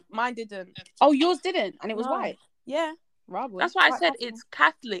 Mine didn't. Oh, yours didn't, and it was white. Yeah, Rubbish. That's why I said it's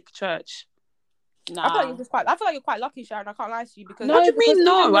Catholic church. Nah. I feel like you're quite lucky, Sharon. I can't lie to you because. What do you mean?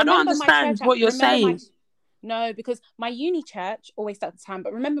 No, I don't understand what you're saying. No, because my uni church always stuck to time.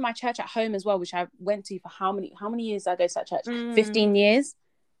 But remember my church at home as well, which I went to for how many years did I go to that church? 15 years.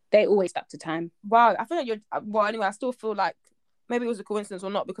 They always stuck to time. Wow, I feel like anyway, I still feel like maybe it was a coincidence or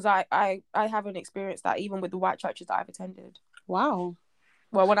not, because I haven't experienced that even with the white churches that I've attended. Wow.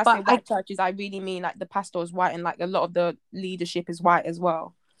 Well, when I say white churches, I really mean like the pastor is white and like a lot of the leadership is white as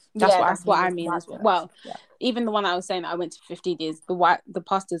well. That's what I mean as well. Well, even the one I was saying that I went to 15 years, the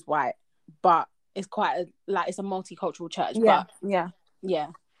pastor's white, but it's quite it's a multicultural church. Yeah. But yeah.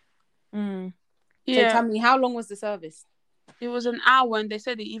 Mm. So tell me, how long was the service? It was an hour, and they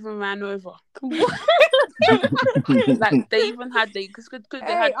said it even ran over. Like they even had because they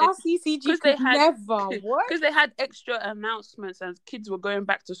had RCCG because they had extra announcements and kids were going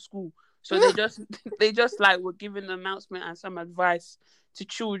back to school, so they just like were giving an announcement and some advice to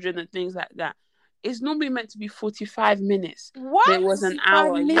children and things like that. It's normally meant to be 45 minutes. What? It was an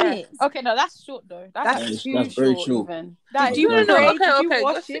hour. Minutes? Yeah. Okay, no, that's short though. That's very short. Even. Did you pray? Did you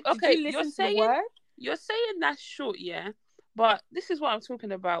worship? Did you listen to the word? You're saying that's short, yeah. But this is what I'm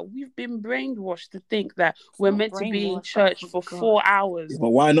talking about. We've been brainwashed to think that we're meant to be in church for 4 hours.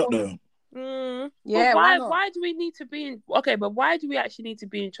 But why not though? Yeah. Why do we need to be in? Okay, but why do we actually need to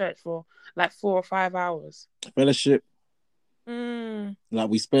be in church for like 4 or 5 hours? Fellowship. Like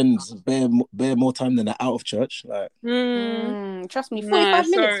we spend bare more time than out of church. Like, trust me, 45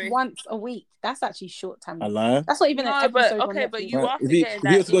 minutes once a week. That's actually short time. I lie. That's not even an episode. But you are. If you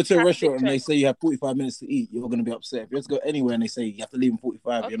have to go to a restaurant and they say you have 45 minutes to eat, you're going to be upset. If you have to go anywhere and they say you have to leave in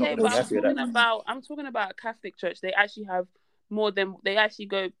 45, you're not going to be happy with that. I'm talking about a Catholic church. They actually have more than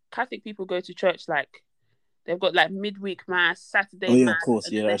Catholic people go to church like they've got like midweek mass, Saturday mass, of course,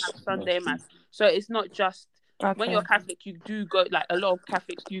 and they have Sunday mass. So it's not just. Okay. When you're Catholic, you do go, like a lot of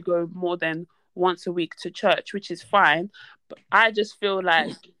Catholics do go more than once a week to church, which is fine. But I just feel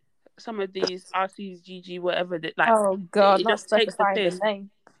like some of these RCGG, whatever, that like, oh God, it just takes the piss.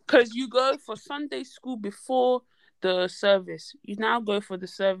 Because you go for Sunday school before the service. You now go for the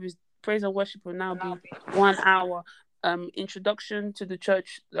service. Praise and worship will now be 1 hour. Introduction to the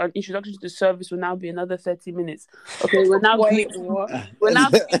church, introduction to the service will now be another 30 minutes. Okay, we're now greeting. We're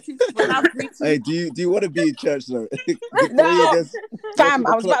now greeting. Hey, do you want to be in church though? No, fam,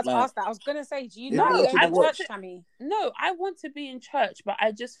 I was about to ask that. I was gonna say, do you know church, Tammy? No, I want to be in church, but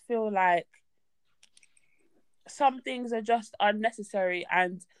I just feel like some things are just unnecessary.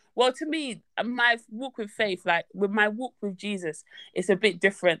 And well, to me, my walk with faith, like with my walk with Jesus, it's a bit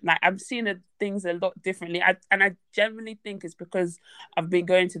different. Like I'm seeing things a lot differently. I generally think it's because I've been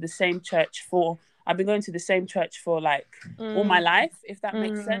going to the same church for like all my life, if that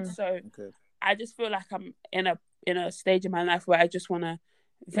makes sense. So I just feel like I'm in a stage in my life where I just want to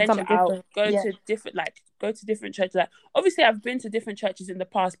venture out, go to different churches. Like obviously, I've been to different churches in the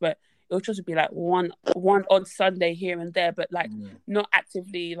past, but it'll just be like one odd Sunday here and there, but like not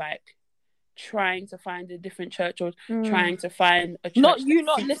actively like trying to find a different church or trying to find a church. Not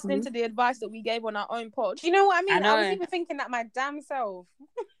listening to the advice that we gave on our own pod. Do you know what I mean? I was even thinking that my damn self.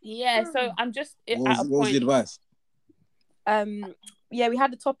 Yeah, so I'm just what was the advice? We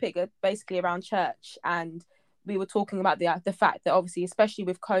had a topic basically around church, and we were talking about the fact that obviously, especially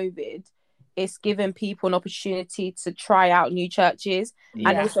with COVID, it's given people an opportunity to try out new churches,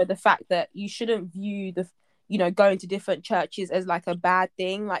 and also the fact that you shouldn't view going to different churches as like a bad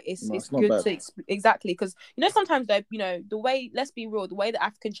thing. Like it's good to exactly, because sometimes though, the way, let's be real, the way that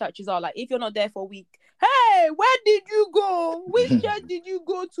African churches are, like if you're not there for a week, hey, where did you go? Which church did you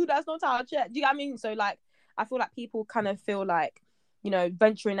go to? That's not our church. Do you know what I mean? So like I feel like people kind of feel like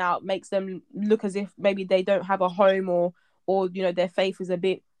venturing out makes them look as if maybe they don't have a home or their faith is a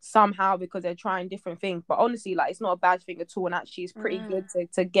bit somehow because they're trying different things. But honestly, like it's not a bad thing at all, and actually it's pretty good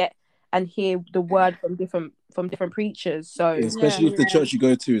to get and hear the word from different preachers. So especially if the church you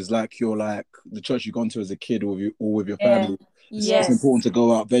go to is like the church you've gone to as a kid or with your family. It's important to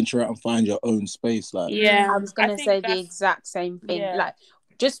go out, venture out, and find your own space. Like, I was gonna say the exact same thing. Like,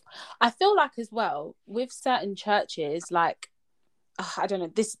 just I feel like as well with certain churches, like I don't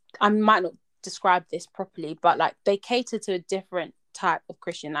know, this I might not describe this properly, but like they cater to a different type of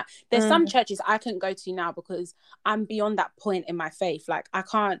Christian. Like there's some churches I couldn't go to now because I'm beyond that point in my faith. Like I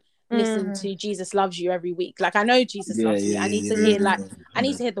can't listen to Jesus loves you every week. Like I know Jesus loves me. I need to hear I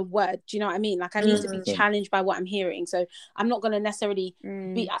need to hear the word. Do you know what I mean? Like I need to be challenged by what I'm hearing. So I'm not going to necessarily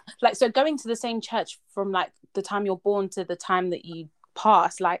be like, so going to the same church from like the time you're born to the time that you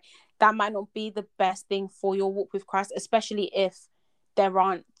pass, like that might not be the best thing for your walk with Christ, especially if there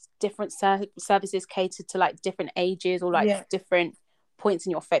aren't different services catered to like different ages or like different points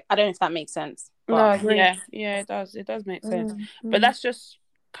in your faith. I don't know if that makes sense. But... No, I agree. Yeah, it does make sense. But that's just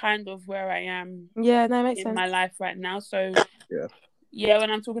kind of where I am makes sense. My life right now. So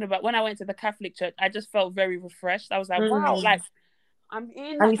when I'm talking about when I went to the Catholic church, I just felt very refreshed. I was like, wow, like I'm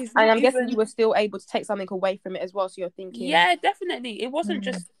in, like, and I'm guessing you were still able to take something away from it as well. So you're thinking, yeah, definitely. It wasn't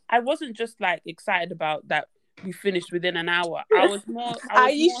I wasn't just like excited about that we finished within an hour. I was more. Are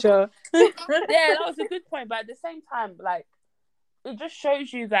you sure? Yeah, that was a good point. But at the same time, like, it just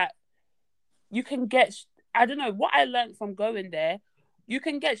shows you that you can get. I don't know what I learned from going there. You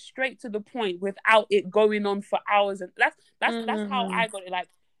can get straight to the point without it going on for hours, and that's how I got it. Like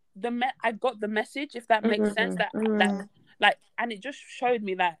I got the message, if that makes sense. That like, and it just showed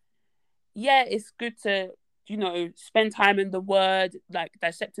me that it's good to spend time in the word, like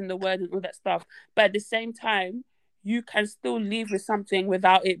dissecting the word and all that stuff. But at the same time, you can still leave with something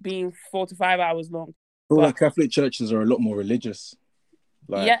without it being 4 to 5 hours long. I feel like Catholic churches are a lot more religious.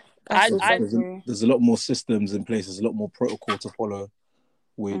 Like, there's a lot more systems in place. There's a lot more protocol to follow,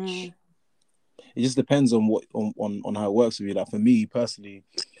 which it just depends on what on how it works with you. Like for me personally,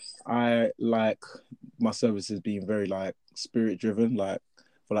 I like my services being very like spirit driven. Like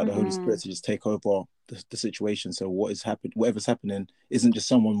for like the Holy Spirit to just take over the situation. So whatever's happening isn't just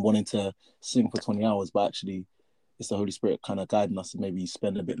someone wanting to sing for 20 hours, but actually it's the Holy Spirit kind of guiding us to maybe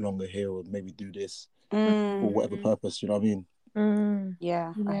spend a bit longer here or maybe do this for whatever purpose. You know what I mean?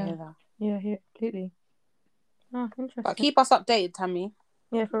 Yeah, I hear that. Yeah, completely. Oh, interesting. But keep us updated, Tammy.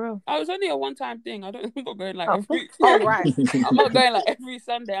 Yeah, for real. Oh, it's only a one-time thing. I'm not going like every. Right. I'm not going like every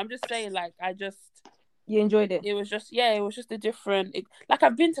Sunday. I'm just saying, like, you enjoyed it. It was just a different. Like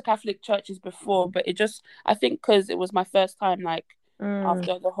I've been to Catholic churches before, but I think because it was my first time, like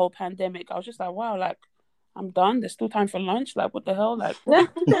after the whole pandemic, I was just like, wow, like I'm done. There's still time for lunch. Like what the hell? Like, the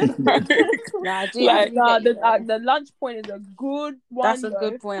lunch point is a good one. That's a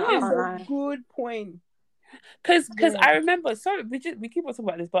good point. It's a good point. Because I remember, sorry, we keep on talking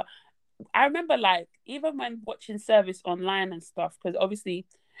about this, but I remember like even when watching service online and stuff, because obviously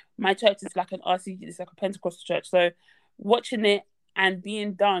my church is like an RCG, it's like a Pentecostal church. So watching it and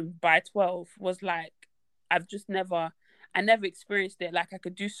being done by 12 was like, I never experienced it. Like I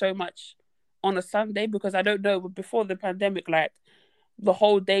could do so much on a Sunday because I don't know, before the pandemic, like the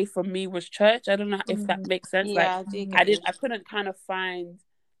whole day for me was church. I don't know if that makes sense. Yeah, like I couldn't kind of find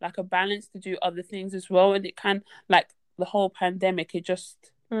like a balance to do other things as well. And it can, like the whole pandemic, it just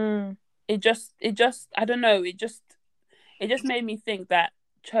I don't know, it just made me think that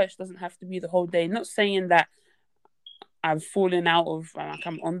church doesn't have to be the whole day. Not saying that I've fallen out of, like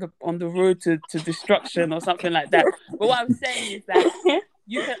I'm on the road to destruction or something like that. But what I'm saying is that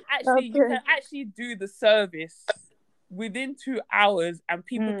you can actually do the service within 2 hours, and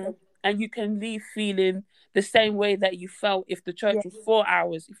people and you can leave feeling the same way that you felt if the church was 4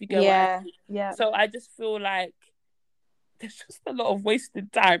 hours. If you get what I mean. Yeah. So I just feel like there's just a lot of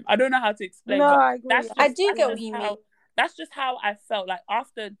wasted time. I don't know how to explain. No, but I agree. I do get what you mean. That's just how I felt like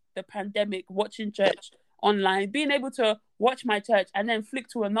after the pandemic, watching church online, being able to watch my church and then flick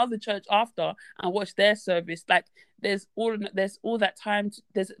to another church after and watch their service. Like there's all that time.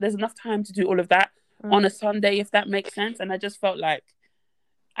 There's enough time to do all of that on a Sunday, if that makes sense. And I just felt like,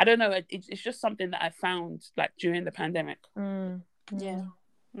 I don't know, it's just something that I found like during the pandemic. Yeah.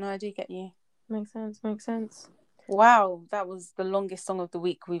 No, I do get you. Makes sense. Wow, that was the longest song of the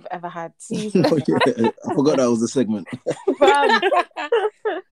week we've ever had. I forgot that was a segment.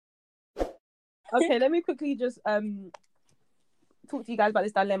 Okay, let me quickly just talk to you guys about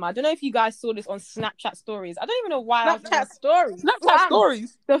this dilemma. I don't know if you guys saw this on Snapchat stories. I don't even know why. Snapchat stories.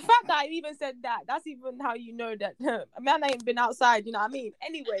 The fact that I even said that's even how you know that a man ain't been outside, you know what I mean?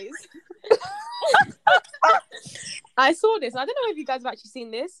 Anyways. I saw this. I don't know if you guys have actually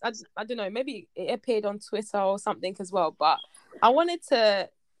seen this. I don't know. Maybe it appeared on Twitter or something as well. But I wanted to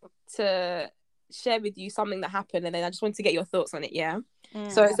to share with you something that happened, and then I just wanted to get your thoughts on it. Yeah.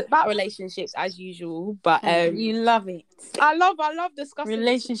 So it's about relationships as usual, but you love it. I love discussing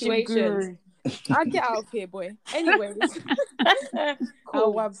Relationship situations. I get out of here, boy. Anyways.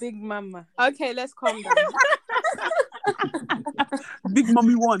 Cool. Our big mama. Okay, let's calm down. Big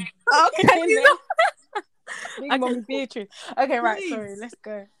mommy one. Okay. Big mommy Beatrice. Okay, right. Sorry, let's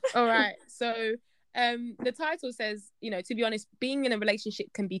go. All right. So the title says, to be honest, being in a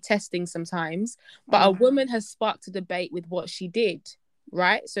relationship can be testing sometimes, but a woman has sparked a debate with what she did.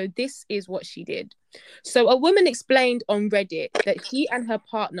 Right. So this is what she did. So a woman explained on Reddit that she and her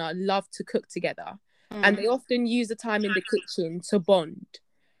partner love to cook together and they often use the time in the kitchen to bond.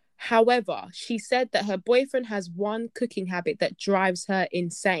 However, she said that her boyfriend has one cooking habit that drives her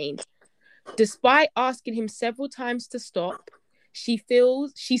insane. Despite asking him several times to stop, she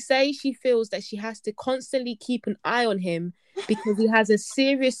feels that she has to constantly keep an eye on him because he has a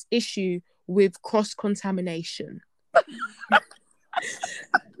serious issue with cross-contamination.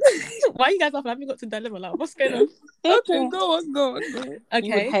 Why are you guys laughing? I haven't got to dilemma. Like, what's going on? Okay, go on. Okay.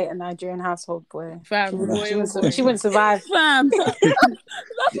 You would hate a Nigerian household, boy. Fam, she wouldn't survive. Fam. That's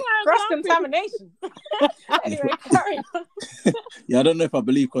cross-contamination. Anyway, carry on. Yeah, I don't know if I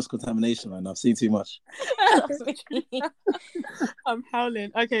believe cross-contamination, man. I've seen too much. I'm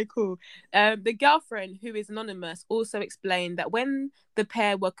howling. Okay, cool. The girlfriend, who is anonymous, also explained that when the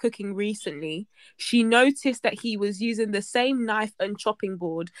pair were cooking recently, she noticed that he was using the same knife and chopping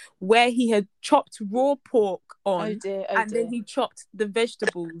board where he had chopped raw pork on, then he chopped the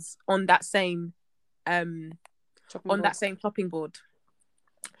vegetables on that same chopping board.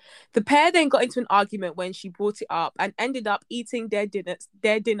 The pair then got into an argument when she brought it up and ended up eating their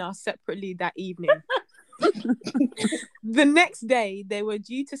dinner separately that evening. The next day, they were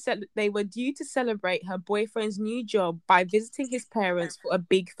due to celebrate her boyfriend's new job by visiting his parents for a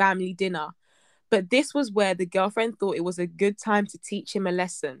big family dinner. But this was where the girlfriend thought it was a good time to teach him a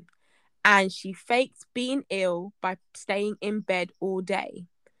lesson, and she faked being ill by staying in bed all day.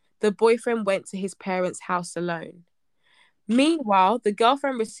 The boyfriend went to his parents' house alone. Meanwhile, the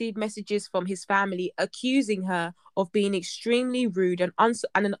girlfriend received messages from his family accusing her of being extremely rude and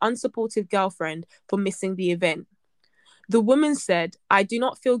an unsupportive girlfriend for missing the event. The woman said, I do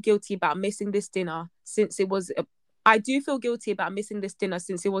feel guilty about missing this dinner since it was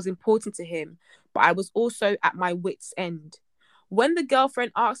important to him, but I was also at my wit's end. When the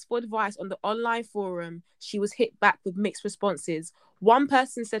girlfriend asked for advice on the online forum, she was hit back with mixed responses. One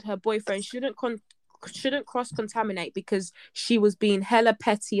person said her boyfriend shouldn't cross-contaminate because she was being hella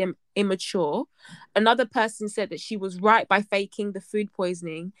petty and immature. Another person said that she was right by faking the food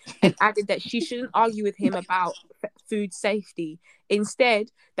poisoning and added that she shouldn't argue with him about food safety.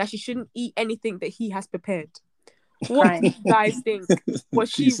 Instead, that she shouldn't eat anything that he has prepared. What do you guys think? Was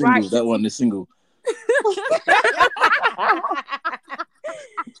she single? right? That one is single.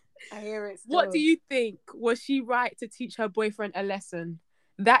 I hear it still. What do you think? Was she right to teach her boyfriend a lesson?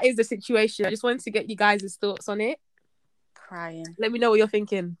 That is the situation. I just wanted to get you guys' thoughts on it. Crying. Let me know what you're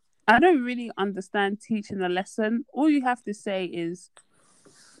thinking. I don't really understand teaching a lesson. All you have to say is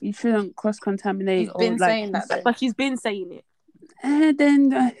you shouldn't cross-contaminate. She's been saying that, but she's been saying it. And then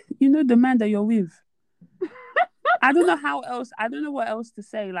the man that you're with. I don't know how else. I don't know what else to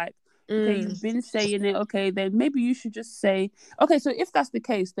say. Like, okay, you've been saying it. Okay, then maybe you should just say, okay, so if that's the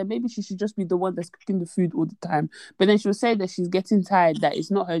case, then maybe she should just be the one that's cooking the food all the time. But then she'll say that she's getting tired, that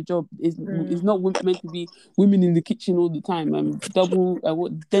it's not her job. It's not meant to be women in the kitchen all the time.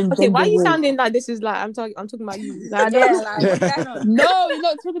 Why are you sounding like this is like I'm talking about you? Like, no, you're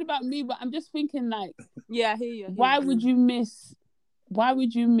not talking about me, but I'm just thinking like, yeah, I hear you. Why would you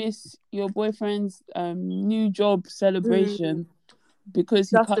miss your boyfriend's new job celebration because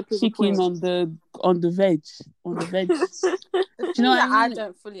he cut chicken on the veg? Do you know what I mean? I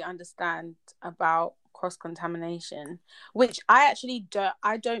don't fully understand about cross-contamination, which I actually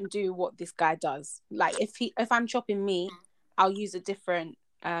don't do what this guy does. Like if I'm chopping meat, I'll use a different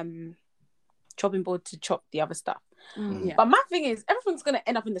chopping board to chop the other stuff. Yeah. But my thing is, everything's going to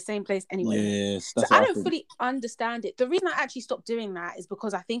end up in the same place anyway. Yes, so I don't fully understand it. The reason I actually stopped doing that is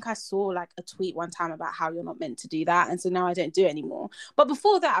because I think I saw like a tweet one time about how you're not meant to do that, and so now I don't do it anymore. But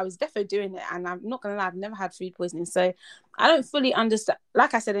before that, I was definitely doing it, and I'm not going to lie, I've never had food poisoning, so I don't fully understand.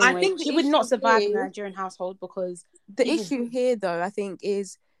 Like I said, anyway, I think she would not survive in a Nigerian household because the issue here, though, I think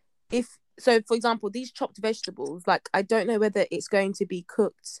is for example, these chopped vegetables, like I don't know whether it's going to be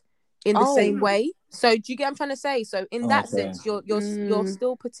cooked in the same way. So do you get what I'm trying to say? So in that sense, you're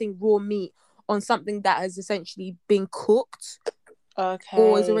still putting raw meat on something that has essentially been cooked.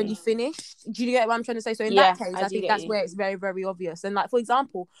 or is already finished. Do you get what I'm trying to say? So in that case, I think that's where it's very, very obvious. And like, for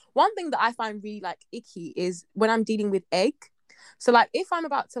example, one thing that I find really like icky is when I'm dealing with egg. So like if I'm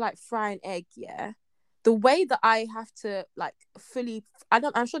about to like fry an egg, the way that I have to like fully,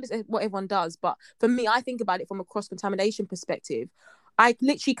 I'm sure this is what everyone does, but for me, I think about it from a cross-contamination perspective. I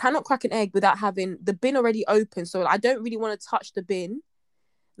literally cannot crack an egg without having the bin already open. So I don't really want to touch the bin.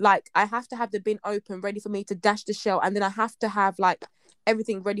 Like I have to have the bin open, ready for me to dash the shell. And then I have to have like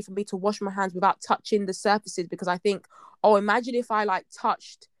everything ready for me to wash my hands without touching the surfaces. Because I think, imagine if I like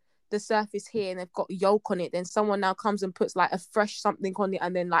touched the surface here and they've got yolk on it, then someone now comes and puts like a fresh something on it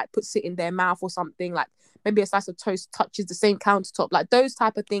and then like puts it in their mouth or something. Like maybe a slice of toast touches the same countertop. Like those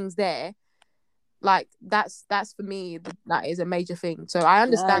type of things there. Like that's for me, that is a major thing. So I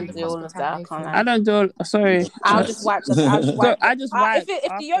understand all of that. I don't do. Sorry, I'll just wipe. I just wipe.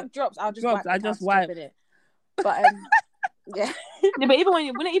 If the yolk drops, I'll just wipe. I just wipe it. But yeah. But even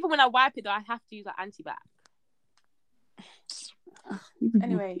when I wipe it, though, I have to use like antibac.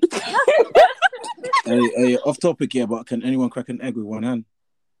 Anyway. Hey, off topic here, but can anyone crack an egg with one hand?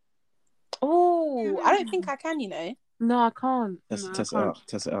 Oh, I don't think I can. You know. No, I can't.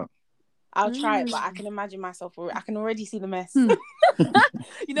 Test it out. I'll try it, but I can imagine myself. I can already see the mess.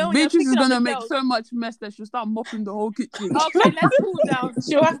 You know, Beatrice is gonna make so much mess that she'll start mopping the whole kitchen. Okay, let's cool down.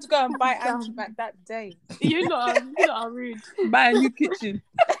 She'll have to go and buy antibac that day. You lot are rude. Buy a new kitchen.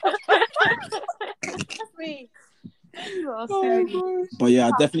 That's me. But yeah,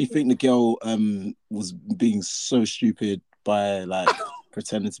 I definitely think the girl was being so stupid by like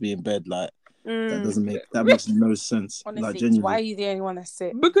pretending to be in bed. Like that makes no sense. Honestly, like, genuinely. why are you the only one that's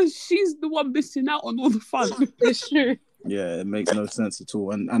sick? Because she's the one missing out on all the fun. It's true. Yeah, it makes no sense at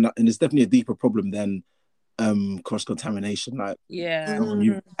all, and it's definitely a deeper problem than cross contamination. Like,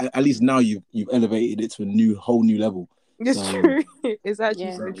 at least now you've elevated it to a whole new level. It's true. It's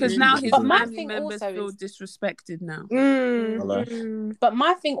actually because now his family members feel disrespected now. But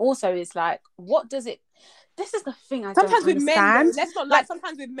my thing also is like, what does it? This is the thing I sometimes don't understand. Men, let's not like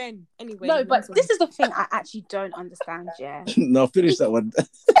sometimes with men. Anyway, no, but this is the thing I actually don't understand. Yeah. No, finish that one.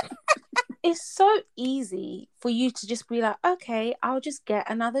 It's so easy for you to just be like, okay, I'll just get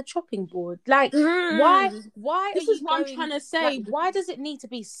another chopping board. Like, why? This is what I'm trying to say. Like, why does it need to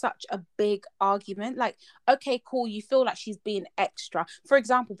be such a big argument? Like, okay, cool, you feel like she's being extra. For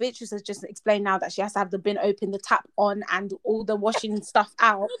example, Beatrice has just explained now that she has to have the bin open, the tap on, and all the washing stuff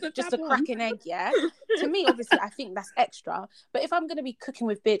out just to crack an egg. Yeah. To me, obviously, I think that's extra. But if I'm going to be cooking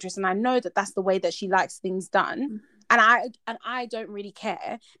with Beatrice and I know that that's the way that she likes things done, and I don't really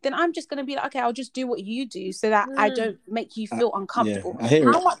care, then I'm just going to be like, okay, I'll just do what you do so that I don't make you feel uncomfortable. Yeah, I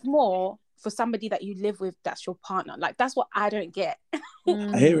hear How it. much more for somebody that you live with that's your partner? Like, that's what I don't get.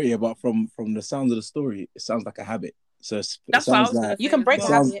 I hear it, but from the sounds of the story, it sounds like a habit. So it sounds like you can break a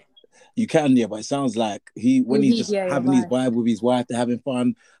habit. You can, yeah, but it sounds like when he's just having his vibe with his wife, they're having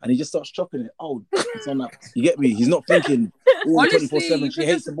fun, and he just starts chopping it. Oh, it's on that. You get me? He's not thinking 24/7. She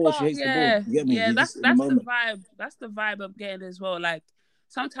hates the ball. She hates the ball. You get me? Yeah, that's the vibe. That's the vibe I'm getting as well. Like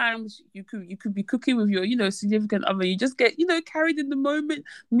sometimes you could be cooking with your significant other. You just get carried in the moment.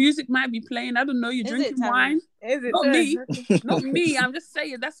 Music might be playing. I don't know. You're drinking wine. Is it not me? Not me. I'm just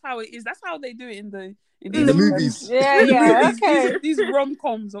saying that's how it is. That's how they do it in the movies. Yeah. Okay. These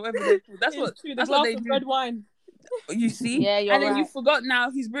rom-coms or whatever they're called. That's what they do. Red wine. You see? Yeah, you're and then right. you forgot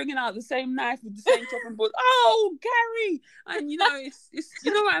now he's bringing out the same knife with the same chopping board. Oh, Gary! And it's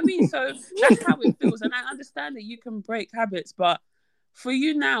you know what I mean? So that's how it feels. And I understand that you can break habits, but for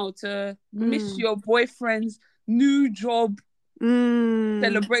you now to miss your boyfriend's new job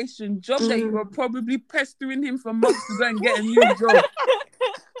celebration, job that you were probably pestering him for months to go and get a new job.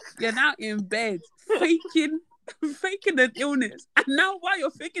 You're now in bed faking an illness, and now while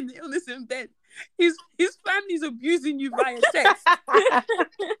you're faking the illness in bed, his family's abusing you via text.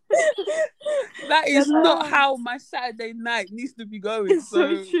 That is not how my Saturday night needs to be going. It's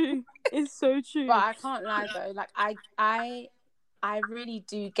so true. It's so true. But I can't lie though. Like I really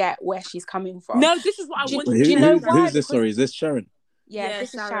do get where she's coming from. No, this is what I want. Do you know why? Who's this? Sorry, is this Sharon? Yeah,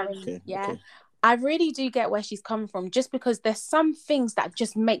 this is Sharon. Okay, yeah. okay. I really do get where she's coming from, just because there's some things that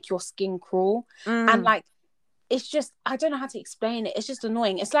just make your skin crawl. And like, it's just, I don't know how to explain it. It's just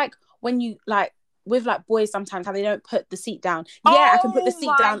annoying. It's like when you like, with like boys sometimes, how they don't put the seat down. Yeah, I can put the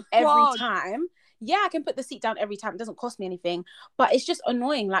seat down every time. Yeah, I can put the seat down every time. It doesn't cost me anything. But it's just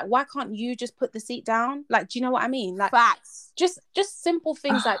annoying. Like, why can't you just put the seat down? Like, do you know what I mean? Like, facts. Just simple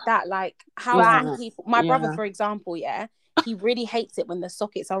things like that. Like how some people, my brother, for example, he really hates it when the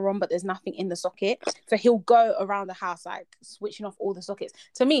sockets are on but there's nothing in the socket. So he'll go around the house like switching off all the sockets.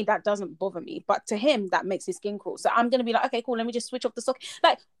 To me, that doesn't bother me, but to him, that makes his skin crawl. So I'm gonna be like, okay, cool, let me just switch off the socket.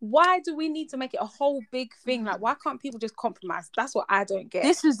 Like, why do we need to make it a whole big thing? Like, why can't people just compromise? That's what I don't get.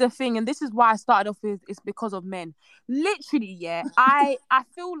 This is the thing, and this is why I started off with it's because of men. Literally, yeah. I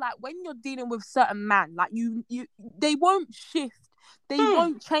feel like when you're dealing with certain men, like you they won't shift. They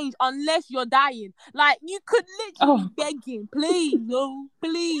won't change unless you're dying. Like, you could literally begging, please, oh,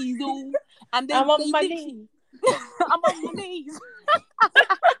 and then I'm on my knees. I'm on my knees.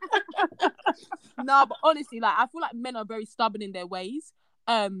 No, but honestly, like, I feel like men are very stubborn in their ways.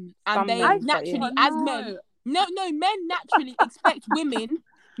 And they naturally, as men, men naturally expect women.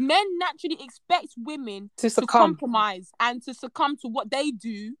 Men naturally expect women to compromise and to succumb to what they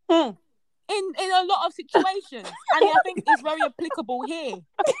do. In a lot of situations, and I think it's very applicable here.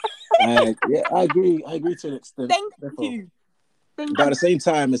 Yeah, I agree to an extent. Thank you. But at the same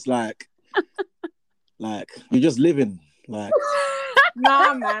time, it's like you're just living, like.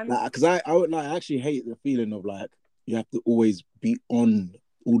 Nah, man. Because I actually hate the feeling of like you have to always be on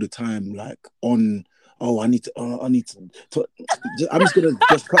all the time, like on. Oh, I need to. I'm just gonna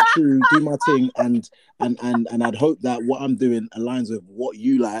just cut through, do my thing, and I'd hope that what I'm doing aligns with what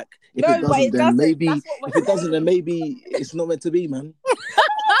you like. If it doesn't, then maybe. If it doesn't, then maybe it's not meant to be, man.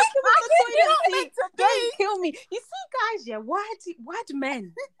 Don't kill me. You see, guys, yeah. Why do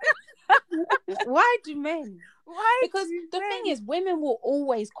men? Why do men? Because the thing is, women will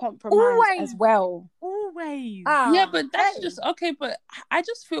always compromise as well. Always. Yeah, but that's just okay. But I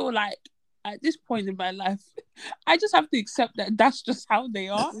just feel like, at this point in my life, I just have to accept that that's just how they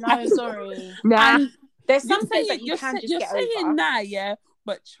are. No, sorry. Nah. There's some things that you can just get over. You're saying nah, yeah,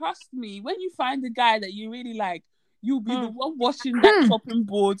 but trust me, when you find a guy that you really like, you'll be the one washing that chopping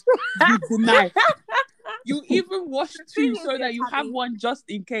board with the knife. You even wash two so that you have one just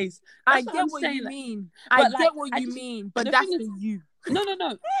in case. I get what you mean. I get what you mean, but that's for you. No.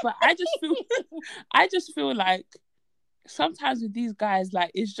 But I just feel like sometimes with these guys, like,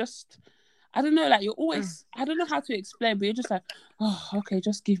 it's just, I don't know, like, you're always, I don't know how to explain, but you're just like, oh, okay,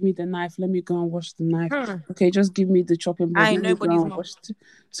 just give me the knife. Let me go and wash the knife. Okay, just give me the chopping board. I ain't nobody's mum.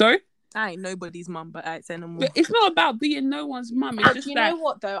 Sorry? I ain't nobody's mum, but I say no more. But it's not about being no one's mum. It's just you know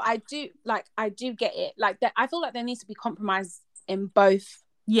what, though? I do get it. Like, I feel like there needs to be compromise in both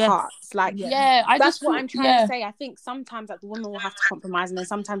parts. Like, that's what I'm trying to say. I think sometimes, like, the woman will have to compromise, and then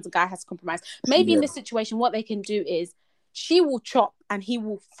sometimes the guy has to compromise. Maybe in this situation, what they can do is she will chop and he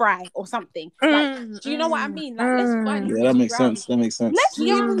will fry or something. Like, do you know what I mean? Like, let's find that makes sense. Let's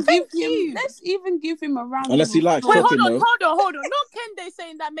even give him a round. Unless he likes chopping, hold on. Not Kende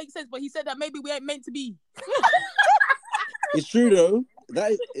saying that makes sense, but he said that maybe we ain't meant to be. It's true though.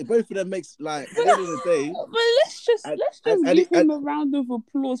 That both of them makes, like, at the end of the day. But let's just give him a round of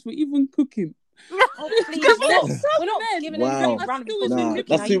applause for even cooking. Oh, please. We're not giving him a round of applause.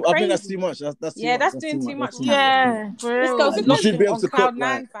 That's too. I think that's too much. That's doing too much. Yeah, let's go. You should be able to cook.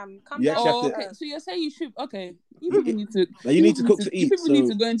 Nine, fam. Come on. Okay, so you're saying you should. Okay, you people need to. You need to cook to eat. People need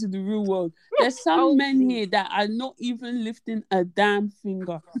to go into the real world. There's some men here that are not even lifting a damn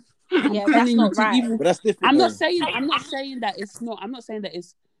finger. Yeah, that's not right. But that's different. I'm not saying that it's not. I'm not saying that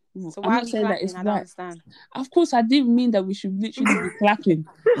it's. So I'm not saying that it's right. Understand. Of course, I didn't mean that we should literally be clapping.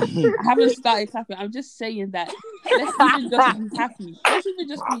 I haven't started clapping. I'm just saying that let's even just be happy. Let's even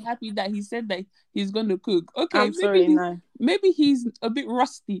just be happy that he said that he's going to cook. Okay, maybe he's a bit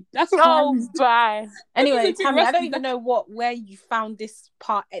rusty. That's bye. Anyway, Tammy, I don't even know where you found this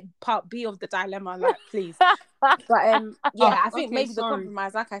part B of the dilemma. Like, please. But I think maybe the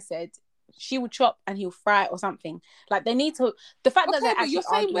compromise, like I said, she will chop and he'll fry it or something. Like, they need to. The fact that they're actually you're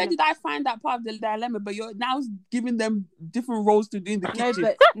saying, where did I find that part of the dilemma? But you're now giving them different roles to do in the kitchen.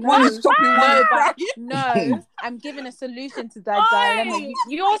 One is chopping, one is frying. I'm giving a solution to that dilemma.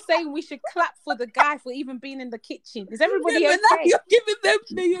 You're saying we should clap for the guy for even being in the kitchen. Is everybody okay?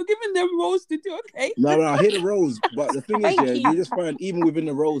 Now you're giving them roles to do. Okay. No, I hear the roles, but the thing is, you just find even within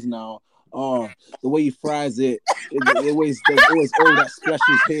the roles now. Oh, the way he fries it, there's always oil that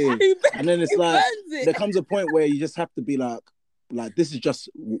splashes here, and then it's like there comes a point where you just have to be like this is just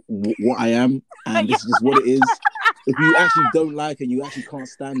what I am, and this is just what it is. If you actually don't like and you actually can't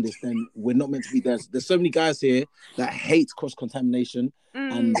stand this, then we're not meant to be there. There's so many guys here that hate cross contamination,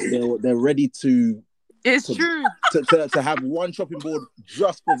 and they're ready to. It's true. To have one chopping board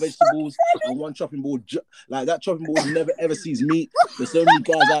just for vegetables and one chopping board like that chopping board never ever sees meat. There's so many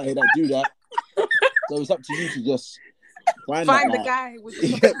guys out here that do that. So it's up to you to just find the guy with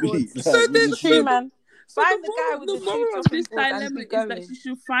the chopping board. So this true, man. Find the guy with the two moral of chopping this boards and dilemma be is that going. she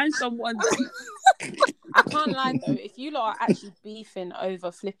should find someone. I can't lie though. If you lot are actually beefing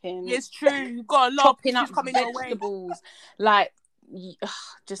over flipping, It's true. You've got a lot chopping of up issues coming your way. vegetables, like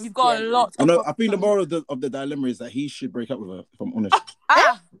just You've got a lot. I know. I think the moral of the dilemma is that he should break up with her. If I'm honest.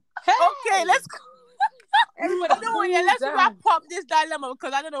 Okay, let's go. Everybody, You know what, yeah, let's wrap up this dilemma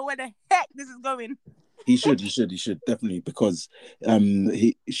because I don't know where the heck this is going. He should definitely, because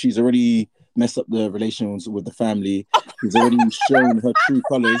she's already messed up the relations with the family. She's already shown her true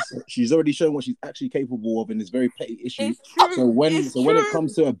colours. She's already shown what she's actually capable of in this very petty issue. So when it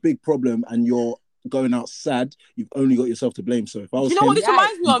comes to a big problem and you're going out sad, you've only got yourself to blame. So if I was, you know what this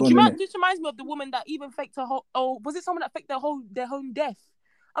reminds me of? This reminds me of the woman that even faked her whole. Oh, was it someone that faked their own death?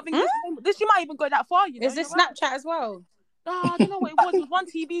 I think she might even go that far. You know, is this Snapchat as well? I don't know what it was. It was one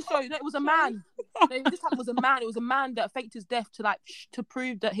TV show. No, it was a man. No, this time it was a man. It was a man that faked his death to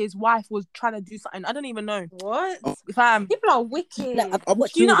prove that his wife was trying to do something. I don't even know. What? Fam. People are wicked. I've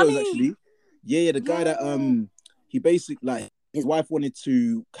watched two of those actually. Yeah, the guy that he basically his wife wanted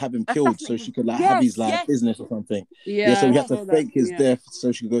to have him killed so she could have his business or something. Yeah, so he had to fake his death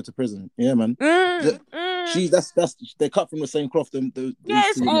so she could go to prison. Yeah, man. That's they cut from the same cloth.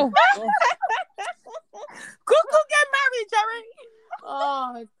 Yes. Go get married, Jerry.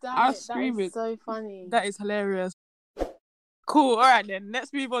 Oh, damn it. That is so funny. That is hilarious. Cool. All right, then.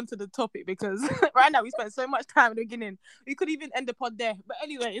 Let's move on to the topic because right now we spent so much time at the beginning. We could even end the pod there. But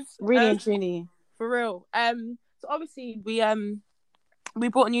anyways. Really and truly. For real. So obviously we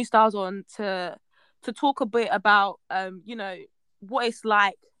brought Newstyless on to talk a bit about what it's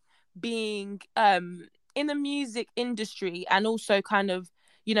like being in the music industry and also kind of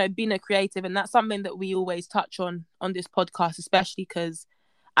being a creative, and that's something that we always touch on this podcast, especially because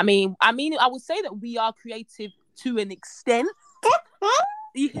I mean I would say that we are creative to an extent.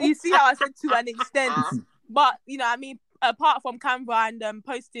 you see how I said to an extent, but apart from Canva and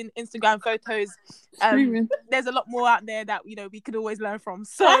posting Instagram photos, there's a lot more out there that we could always learn from.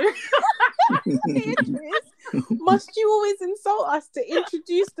 So must you always insult us to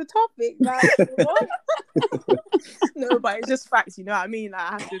introduce the topic? Like, what? No, but it's just facts, you know what I mean? Like,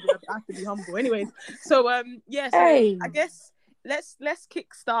 I have to be humble. Anyways, so I guess let's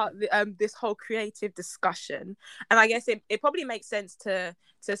kickstart this whole creative discussion, and I guess it probably makes sense to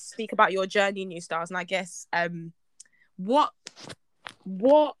speak about your journey, Newstyless, and I guess what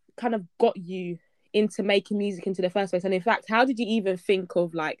kind of got you into making music into the first place, and in fact, how did you even think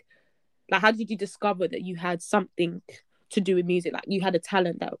of like how did you discover that you had something to do with music, like you had a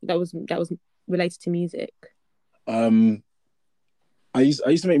talent that was related to music? I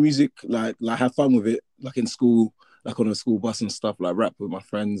used to make music, like have fun with it, like in school, like on a school bus and stuff, like rap with my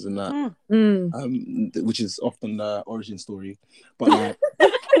friends and that, which is often the origin story. But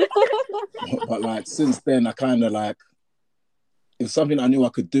like since then, I kind of like, it was something I knew I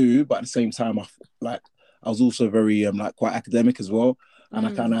could do, but at the same time, I was also very like quite academic as well, and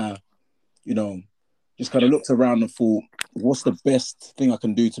I kind of, just kind of looked around and thought, what's the best thing I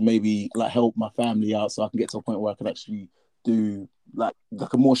can do to maybe like help my family out, so I can get to a point where I can actually do like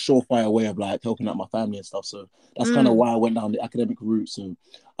a more surefire way of like helping out my family and stuff. So that's kind of why I went down the academic route. So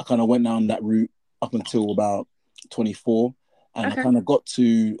I kind of went down that route up until about 24, and I kind of got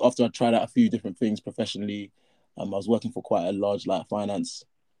to, after I tried out a few different things professionally, I was working for quite a large like finance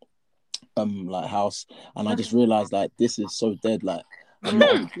like house, and I just realized like this is so dead. Like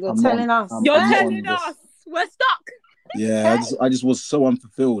you're telling us we're stuck. Yeah, I just was so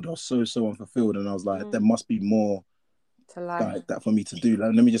unfulfilled. I was so unfulfilled, and I was like, there must be more to life like that for me to do.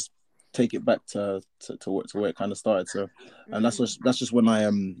 Like, let me just take it back to where it kind of started. So, and that's just when I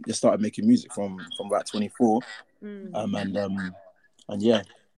just started making music from about 24, and yeah.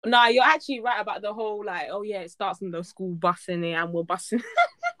 No, you're actually right about the whole like, oh yeah, it starts in the school busing it, and we're busing,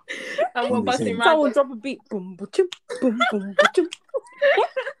 and we're busing around. Someone drop a beat, boom, boom, boom, boom, boom.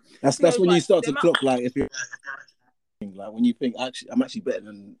 That's when you start to clock, like, if you're like, when you think I'm actually better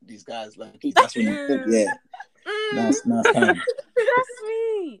than these guys, like that's when you think, yeah, nice time. Trust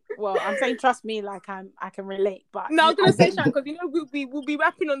me. Well, I'm saying trust me, like I can relate, but no, I was gonna say Shan, because we'll be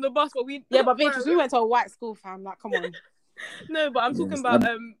rapping on the bus, but we but because we went to a white school, fam. Like, come on. No, but I'm talking about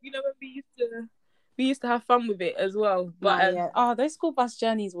when we used to have fun with it as well. But those school bus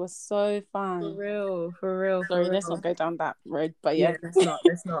journeys were so fun. For real. Sorry, let's not go down that road. But yeah,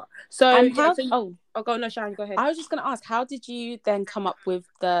 let's not. So, go no, Sharon, go ahead. I was just gonna ask, how did you then come up with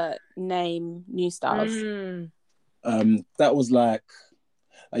the name Newstyless? That was like,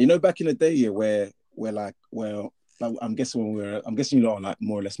 back in the day, where I'm guessing you lot are like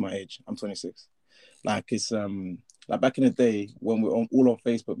more or less my age. I'm 26. Like it's like back in the day when we were all on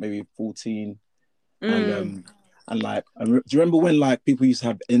Facebook, maybe 14, And like, do you remember when like people used to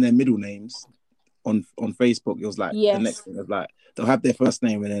have in their middle names on Facebook? It was like the next thing was like they'll have their first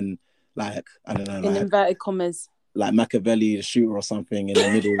name and then like I don't know, in like inverted commas, like Machiavelli the shooter or something in the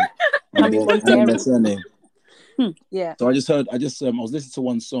middle, and then their surname. Yeah. So I was listening to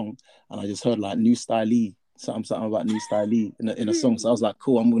one song and I just heard like Newstyless, something about Newstyless in a song. So I was like,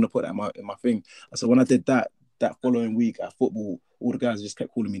 cool, I'm gonna put that in my thing. And so when I did that following week at football, all the guys just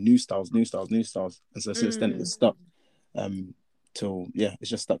kept calling me Newstyles. And so since then it's stuck. Till it's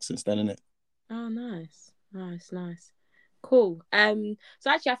just stuck since then, innit? Oh, nice. Cool. So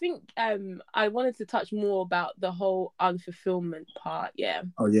actually I think I wanted to touch more about the whole unfulfillment part. Yeah.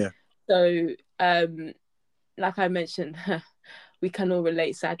 Oh yeah. So like I mentioned, we can all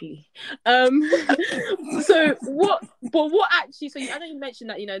relate, sadly. So what actually, so I know you mentioned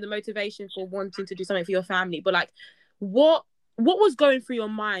that, you know, the motivation for wanting to do something for your family, but like what was going through your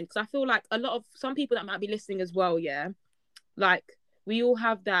mind? Because I feel like some people that might be listening as well, yeah, like we all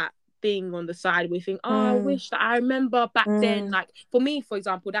have that thing on the side. We think, I wish that I remember back then. Like for me, for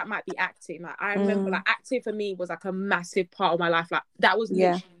example, that might be acting. Like I remember like acting for me was like a massive part of my life. Like that was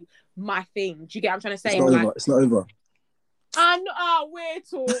literally my thing. Do you get what I'm trying to say? It's not over. Wait,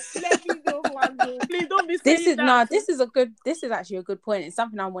 let me go, please don't be saying that. This is actually a good point. It's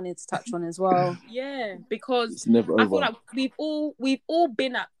something I wanted to touch on as well. Yeah, because it's never over. I feel like we've all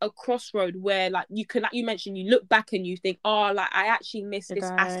been at a crossroad where like you can, like you mentioned, you look back and you think, like I actually missed this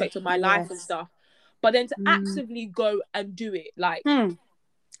aspect of my life and stuff. But then to actively go and do it, like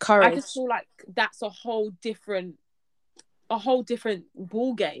courage. I just feel like that's a whole different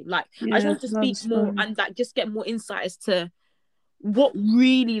ball game. Like I just want to speak more and like just get more insight as to what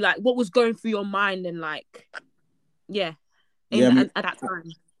really, like, what was going through your mind and like at that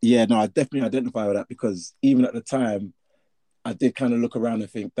time. Yeah, no, I definitely identify with that, because even at the time I did kind of look around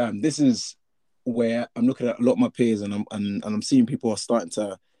and think, damn, this is where I'm looking at a lot of my peers and I'm seeing people are starting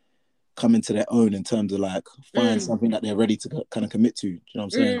to come into their own in terms of like find something that they're ready to kind of commit to. Do you know what I'm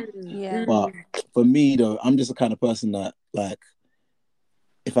saying? Yeah. But for me though, I'm just the kind of person that like,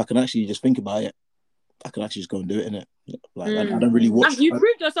 if I can actually just think about it, I can actually just go and do it, innit? Like I don't really watch. You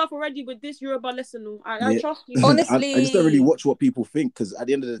proved yourself already with this Yoruba lesson. I trust you. Honestly, I just don't really watch what people think, because at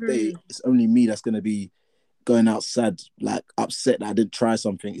the end of the day, it's only me that's gonna be going outside like upset that I didn't try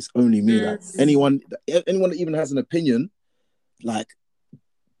something. It's only me. Like anyone that even has an opinion, like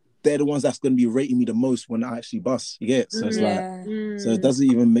they're the ones that's gonna be rating me the most when I actually bust. You get it? So it's so it doesn't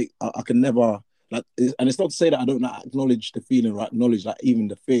even make. I can never. Like, and it's not to say that I don't acknowledge the feeling or acknowledge like even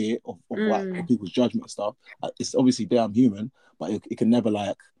the fear of like people's judgment and stuff. Like, it's obviously there, I'm human, but it can never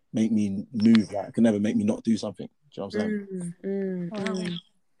like make me move. Like it can never make me not do something. Do you know what I'm saying?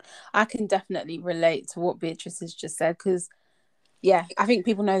 I can definitely relate to what Beatrice has just said, because I think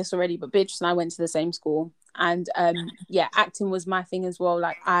people know this already, but Beatrice and I went to the same school, and acting was my thing as well.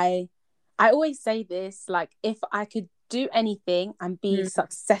 Like I always say this, like if I could do anything and be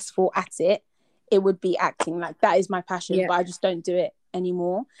successful at it, it would be acting. Like that is my passion, but I just don't do it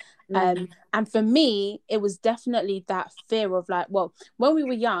anymore. And for me, it was definitely that fear of like, well, when we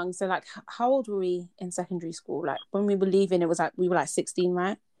were young, so like how old were we in secondary school? Like when we were leaving, it was like we were like 16,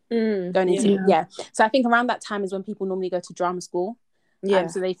 right? Going into so I think around that time is when people normally go to drama school.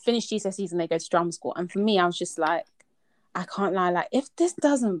 So they finish GCSEs and they go to drama school. And for me, I was just like, I can't lie, like if this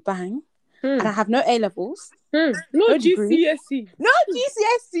doesn't bang and I have no A levels, no GCSE,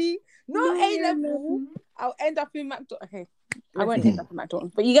 no A level, I'll end up in McDonald's. Okay, I won't end up in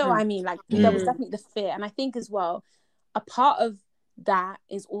McDonald's, but you get what I mean. Like there was definitely the fear, and I think as well, a part of that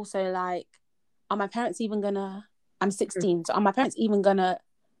is also like, are my parents even gonna? I'm 16, so are my parents even gonna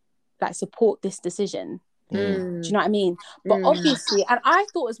like support this decision? Do you know what I mean? But obviously, and I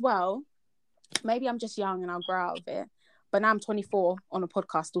thought as well, maybe I'm just young and I'll grow out of it. But now I'm 24 on a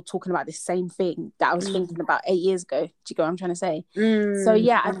podcast still talking about this same thing that I was thinking about 8 years ago. Do you get what I'm trying to say? So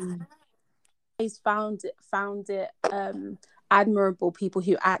I've always found it admirable, people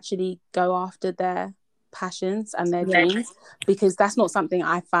who actually go after their passions and their dreams, because that's not something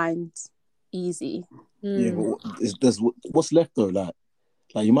I find easy. Yeah, but what's left though? Like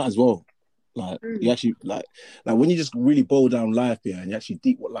you might as well. Like you actually like when you just really boil down life, and you actually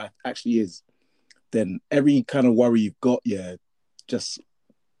deep what life actually is, then every kind of worry you've got, just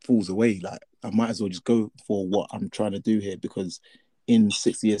falls away. Like I might as well just go for what I'm trying to do here, because in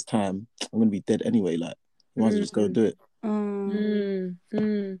 6 years' time, I'm gonna be dead anyway. Like you might as well just go and do it.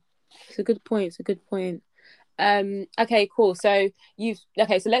 It's a good point. Okay, cool. So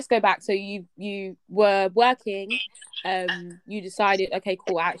so let's go back. So you were working, you decided, okay,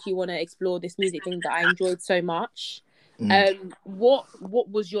 cool, I actually want to explore this music thing that I enjoyed so much. What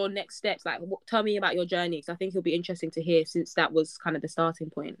was your next steps like? Tell me about your journey, because I think it'll be interesting to hear, since that was kind of the starting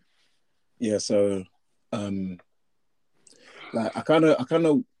point. Yeah, so like I kind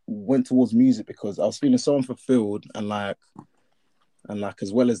of went towards music because I was feeling so unfulfilled, and like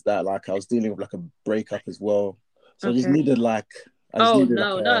as well as that, like I was dealing with like a breakup as well. So I just needed like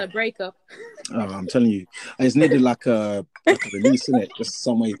not a breakup. I'm telling you, I just needed like a release in it, just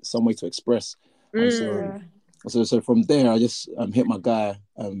some way to express. And so from there, I just hit my guy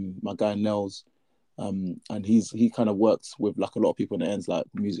Nels, and he kind of works with like a lot of people in the ends, like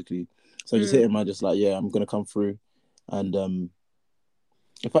musically. So I just hit him. I just like, yeah, I'm gonna come through. And in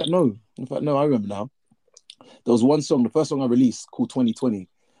fact, no, I remember now. There was one song, the first song I released, called 2020.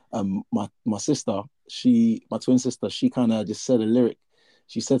 My sister, my twin sister, she kind of just said a lyric.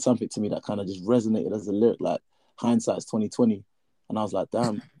 She said something to me that kind of just resonated as a lyric, like hindsight's 2020. And I was like,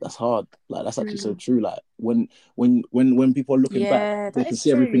 damn, that's hard. Like, that's actually so true. Like when people are looking back, they can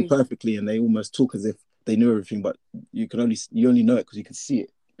see everything perfectly, and they almost talk as if they knew everything, but you only know it because you can see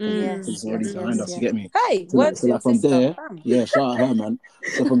it. It's already behind us. You get me? Hey, so like from there, shout out her, man.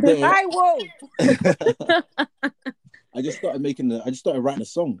 So from there, I just started writing a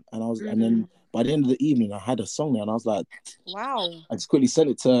song, and and then by the end of the evening, I had a song there, and I was like, wow. I just quickly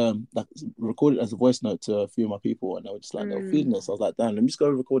sent it to recorded it as a voice note to a few of my people, and they were just like, they were feeling this. I was like, damn, let me just go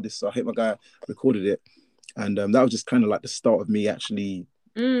record this. So I hit my guy, recorded it, and that was just kind of like the start of me actually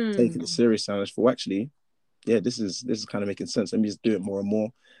taking it serious. And I just thought, actually, yeah, this is kind of making sense. Let me just do it more and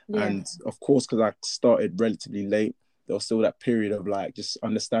more. Yeah. And of course, because I started relatively late, there was still that period of like just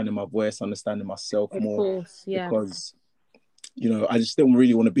understanding my voice, understanding myself more. Because, I just didn't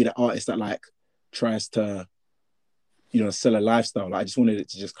really want to be the artist that like tries to, sell a lifestyle. Like, I just wanted it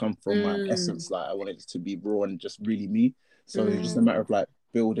to just come from my essence. Like, I wanted it to be raw and just really me. So it's just a matter of like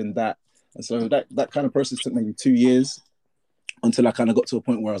building that. And so that kind of process took maybe 2 years until I kind of got to a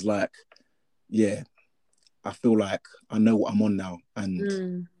point where I was like, yeah, I feel like I know what I'm on now,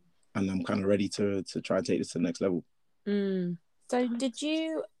 and I'm kind of ready to try and take this to the next level. So did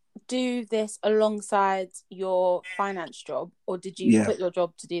you do this alongside your finance job, or did you quit your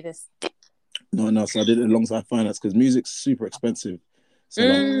job to do this? No. So I did it alongside finance because music's super expensive. So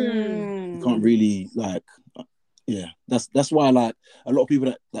like, you can't really like, that's why like a lot of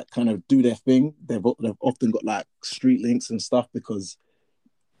people that kind of do their thing, they've often got like street links and stuff, because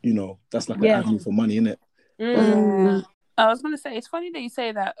that's like an avenue for money, isn't it? I was going to say, it's funny that you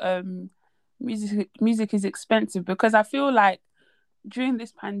say that music is expensive, because I feel like during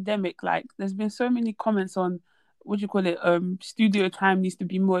this pandemic, like there's been so many comments on studio time needs to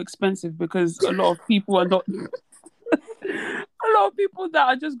be more expensive, because a lot of people are not a lot of people that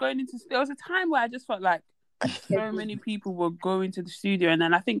are just going into, there was a time where I just felt like so many people were going to the studio, and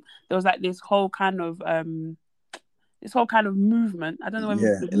then I think there was like this whole kind of movement. I don't know if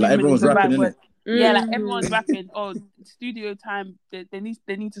like everyone's rapping, innit? Yeah, like everyone's rapping. Oh, studio time. They need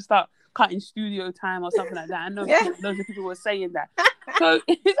to start cutting studio time or something like that. I know loads of people were saying that. So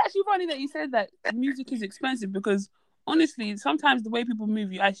it's actually funny that you said that music is expensive, because honestly, sometimes the way people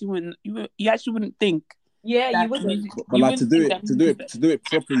move, you actually wouldn't think. Yeah, you wouldn't. But like to do it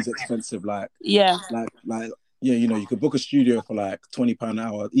properly is expensive. Like you could book a studio for like £20 an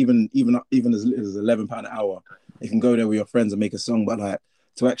hour, even as little as £11 an hour. You can go there with your friends and make a song, but like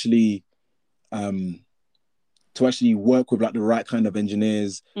to actually work with like the right kind of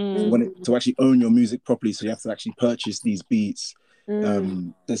engineers, to actually own your music properly, so you have to actually purchase these beats.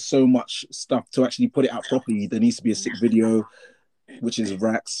 There's so much stuff to actually put it out properly. There needs to be a sick video, which is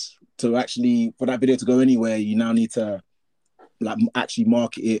racks. To actually, for that video to go anywhere, you now need to like actually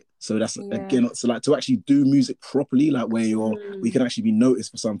market it. So that's again, so like to actually do music properly, like where we can actually be noticed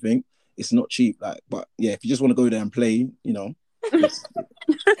for something, it's not cheap. Like, but yeah, if you just want to go there and play,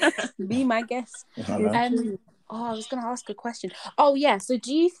 be my guest. I was going to ask a question. Oh yeah, so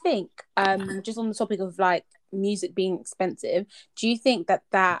do you think, just on the topic of like music being expensive, do you think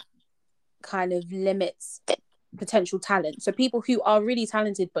that kind of limits potential talent? So people who are really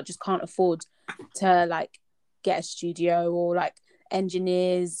talented but just can't afford to like get a studio, or like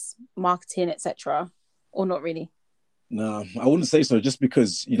engineers, marketing, etc., or not really? No, I wouldn't say so. Just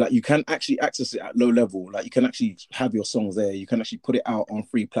because you can actually access it at low level. Like you can actually have your songs there. You can actually put it out on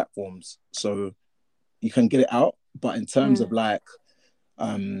free platforms, so you can get it out. But in terms of like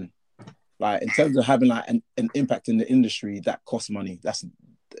in terms of having like an impact in the industry, that costs money. That's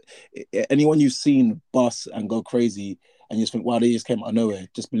anyone you've seen bust and go crazy, and you just think, wow, they just came out of nowhere.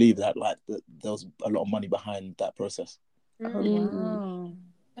 Just believe that there was a lot of money behind that process. Oh wow,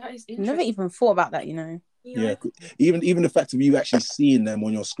 that is interesting. Never even thought about that. Yeah, even the fact of you actually seeing them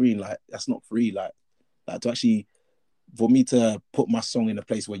on your screen, like that's not free. Like to actually for me to put my song in a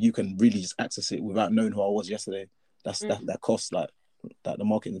place where you can really just access it without knowing who I was yesterday, that costs like that. The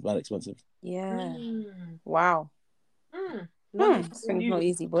market is very expensive. Yeah. Wow. It's not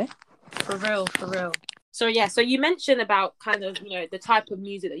easy, boy. For real. So yeah, so you mentioned about kind of, you know, the type of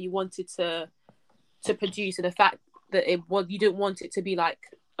music that you wanted to produce, and the fact that you didn't want it to be like,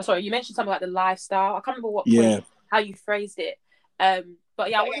 sorry, you mentioned something like the lifestyle. I can't remember what point, how you phrased it. But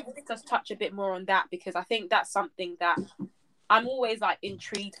yeah, I wanted to just touch a bit more on that, because I think that's something that I'm always like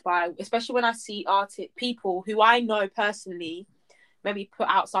intrigued by, especially when I see people who I know personally maybe put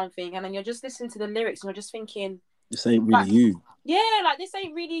out something, and then you're just listening to the lyrics and you're just thinking, this ain't really you. Yeah, like this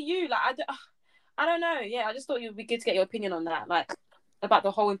ain't really you. Like I don't know. Yeah, I just thought it would be good to get your opinion on that, like about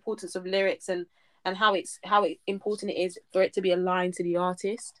the whole importance of lyrics and how important it is for it to be aligned to the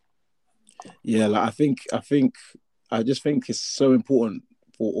artist. Yeah, like I just think it's so important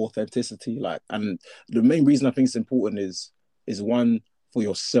for authenticity. Like, and the main reason I think it's important is one, for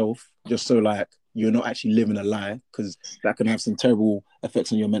yourself, just so like you're not actually living a lie, because that can have some terrible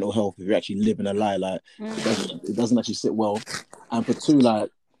effects on your mental health if you're actually living a lie. Like it doesn't actually sit well. And for two, like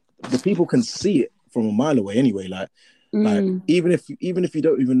the people can see it from a mile away anyway. Like even if you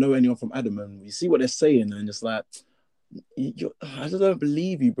don't even know anyone from Adam, and you see what they're saying, and just like, I just don't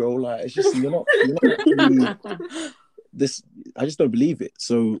believe you, bro. Like it's just you're not actually this. I just don't believe it.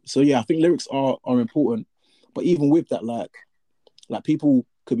 So yeah, I think lyrics are important, but even with that, like people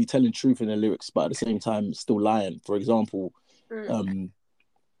could be telling truth in their lyrics, but at the same time still lying. For example,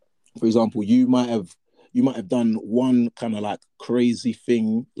 you might have done one kind of like crazy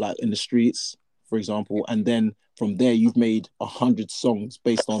thing like in the streets, for example, and then from there you've made 100 songs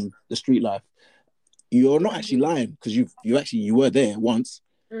based on the street life. You're not actually lying, because you were there once,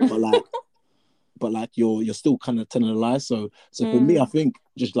 but like you're still kind of telling a lie. So for me, I think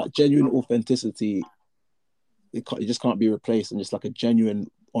just like genuine authenticity, it just can't be replaced, and just like a genuine,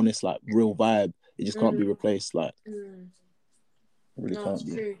 honest, like real vibe, it just can't be replaced. Like it really can't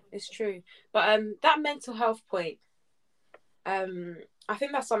be. It's true. But that mental health point, I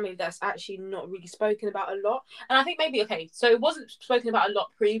think that's something that's actually not really spoken about a lot. And I think maybe, okay, so it wasn't spoken about a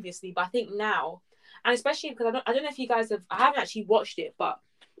lot previously, but I think now, and especially because I don't know if you guys I haven't actually watched it, but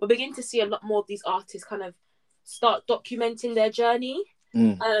we're beginning to see a lot more of these artists kind of start documenting their journey.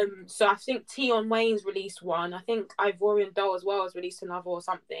 So I think Tion Wayne's released one. I think Ivorian Doll as well has released another or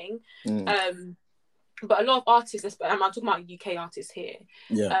something. But a lot of artists, I'm talking about UK artists here,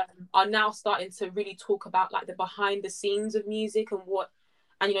 are now starting to really talk about like the behind the scenes of music and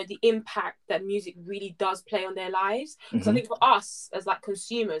you know, the impact that music really does play on their lives. Because I think for us as like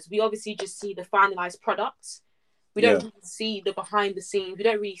consumers, we obviously just see the finalized products. We don't really see the behind the scenes. We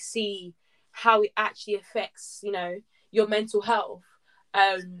don't really see how it actually affects, you know, your mental health.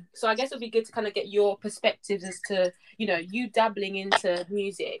 So I guess it'd be good to kind of get your perspectives as to, you know, you dabbling into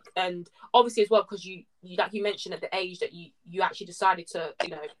music, and obviously as well, because you like you mentioned at the age that you actually decided to, you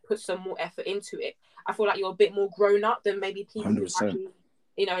know, put some more effort into it. I feel like you're a bit more grown up than maybe people who might be,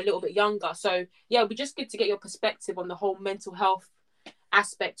 you know, a little bit younger. So yeah, it'd be just good to get your perspective on the whole mental health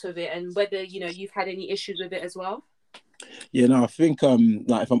aspect of it, and whether, you know, you've had any issues with it as well. Yeah, no, I think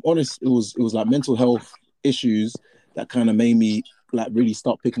like if I'm honest, it was like mental health issues that kind of made me like really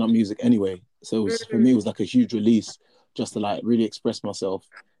start picking up music anyway. So it was, for me, it was like a huge release just to like really express myself,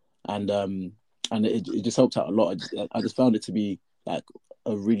 and it just helped out a lot. I just found it to be like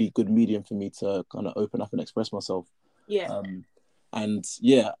a really good medium for me to kind of open up and express myself. And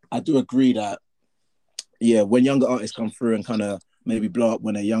yeah, I do agree that when younger artists come through and kind of maybe blow up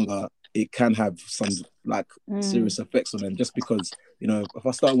when they're younger, it can have some like serious effects on them, just because, you know, if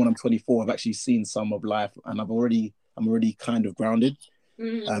I start when I'm 24, I've actually seen some of life, and I'm already kind of grounded.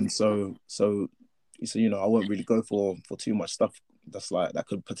 So you know, I won't really go for too much stuff that's like that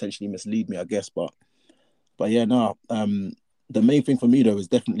could potentially mislead me, I guess. But yeah, no. The main thing for me though is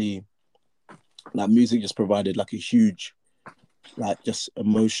definitely like music just provided like a huge, like just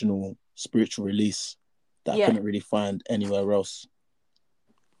emotional, spiritual release that I couldn't really find anywhere else.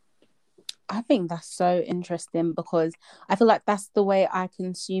 I think that's so interesting, because I feel like that's the way I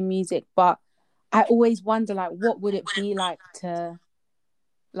consume music, but I always wonder, like, what would it be like to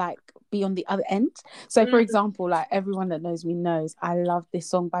like be on the other end? So for example, like everyone that knows me knows I love this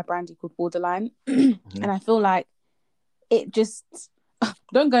song by Brandy called Borderline. And I feel like it just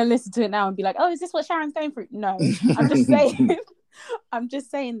don't go and listen to it now and be like, oh, is this what Sharon's going through? No, I'm just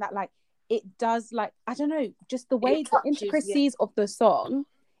saying that like it does, like, I don't know, just the way the intricacies of the song,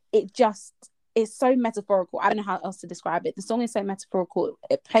 it's so metaphorical. I don't know how else to describe it. The song is so metaphorical.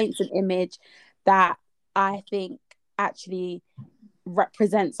 It paints an image that I think actually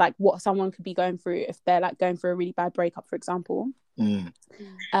represents like what someone could be going through if they're like going through a really bad breakup, for example.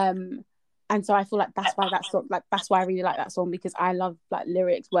 And so I feel like that's why I really like that song, because I love like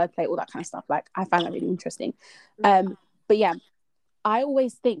lyrics, wordplay, all that kind of stuff. Like I find that really interesting. But yeah, I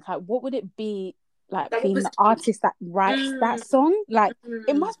always think like, what would it be like being the artist that writes that song? Like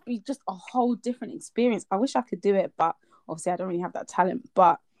it must be just a whole different experience. I wish I could do it, but obviously I don't really have that talent.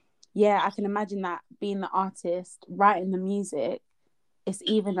 But yeah, I can imagine that being the artist writing the music, it's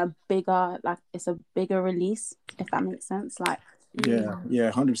even a bigger, like it's a bigger release, if that makes sense. Like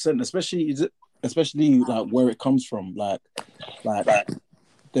 100%, especially like where it comes from, like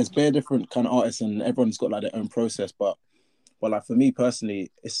there's bare different kind of artists and everyone's got like their own process, but like for me personally,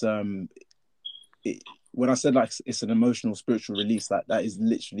 it's when I said like it's an emotional spiritual release, like that is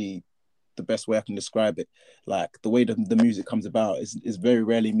literally the best way I can describe it. Like the way the music comes about is very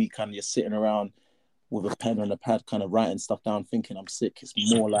rarely me kind of just sitting around with a pen and a pad kind of writing stuff down thinking I'm sick. It's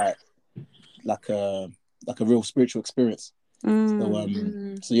more like a real spiritual experience. So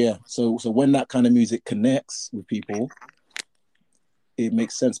when that kind of music connects with people, it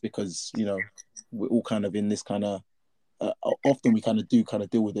makes sense, because you know we're all kind of in this kind of often we kind of deal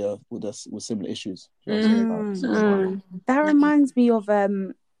with similar issues. That reminds me of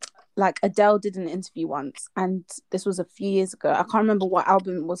like Adele did an interview once, and this was a few years ago. I can't remember what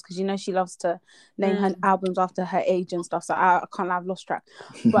album it was, because you know she loves to name her albums after her age and stuff, so I can't lie, I've lost track.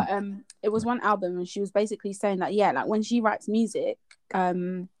 But it was one album, and she was basically saying that like when she writes music,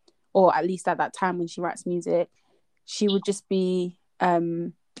 or at least at that time when she writes music, she would just be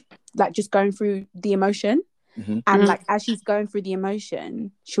like just going through the emotion. And like as she's going through the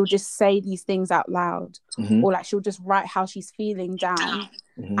emotion, she'll just say these things out loud, or like she'll just write how she's feeling down,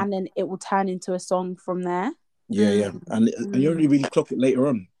 and then it will turn into a song from there. And you only really clock it later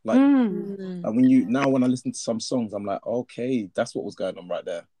on, like and when I listen to some songs, I'm like, okay, that's what was going on right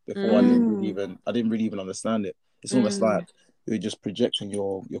there. Before I didn't really even understand it. It's almost like you're just projecting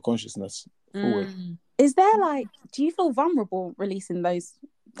your consciousness forward. Is there like, do you feel vulnerable releasing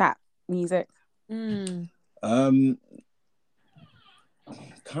that music?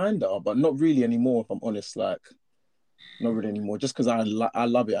 Kinda, but not really anymore, if I'm honest. Like not really anymore, just because I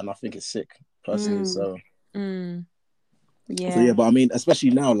love it and I think it's sick personally. So but I mean, especially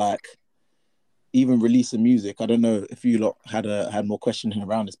now, like even releasing music, I don't know if you lot had more questioning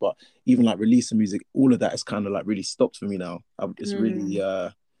around this, but even like releasing music, all of that is kind of like really stopped for me now. It's really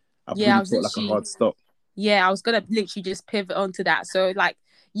I've really felt like a hard stop. I was gonna literally just pivot onto that. So like,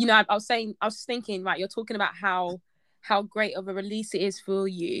 you know, I was thinking, right, you're talking about how great of a release it is for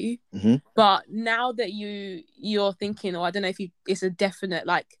you, but now that you're thinking, or I don't know if it's a definite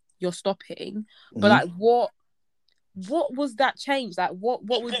like you're stopping, but like what was that change? Like what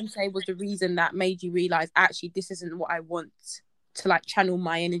would you say was the reason that made you realize actually this isn't what I want to like channel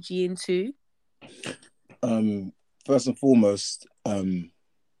my energy into? First and foremost,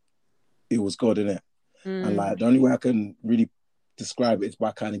 it was God, innit? And like the only way I can really describe it is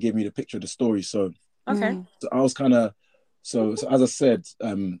by kind of giving me the picture of the story. So so I was kind of so as I said,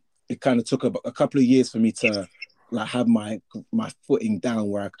 it kind of took a couple of years for me to like have my footing down,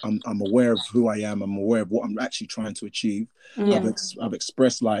 where I'm aware of who I am. I'm aware of what I'm actually trying to achieve. I've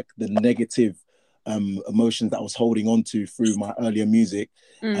expressed like the negative emotions that I was holding on to through my earlier music,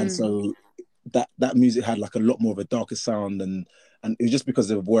 and so that music had like a lot more of a darker sound, and it was just because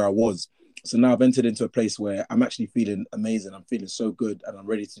of where I was. So now I've entered into a place where I'm actually feeling amazing. I'm feeling so good, and I'm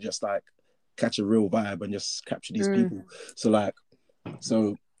ready to just like catch a real vibe and just capture these people. So like,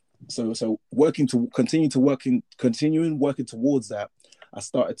 so continuing working towards that, I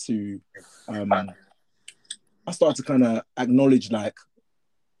started to kind of acknowledge like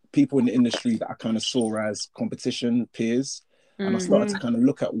people in the industry that I kind of saw as competition peers, and I started to kind of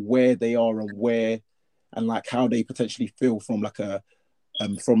look at where they are and like how they potentially feel from like a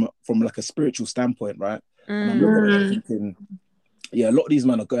from like a spiritual standpoint, right? And I'm looking at it thinking, a lot of these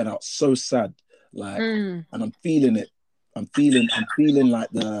men are going out so sad, like, and I'm feeling it. I'm feeling like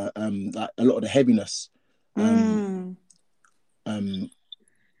the like a lot of the heaviness.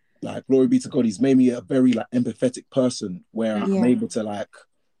 Like glory be to God, he's made me a very like empathetic person, where I'm able to like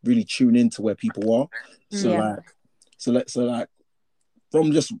really tune into where people are. So like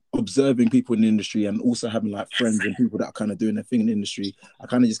from just observing people in the industry and also having like friends and people that are kind of doing their thing in the industry, I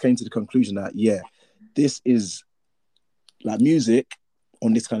kind of just came to the conclusion that this is like music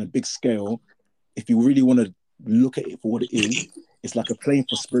on this kind of big scale. If you really want to look at it for what it is, it's like a plane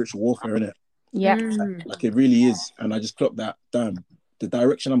for spiritual warfare, isn't it? Like it really is. And I just clocked that, damn, the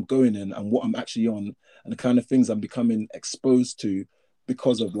direction I'm going in and what I'm actually on and the kind of things I'm becoming exposed to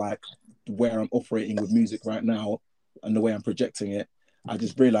because of like where I'm operating with music right now and the way I'm projecting it, I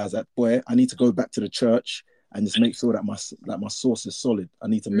just realized that, boy, I need to go back to the church and just make sure that my source is solid. I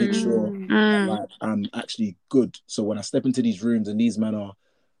need to make sure that, like, I'm actually good. So when I step into these rooms and these men are,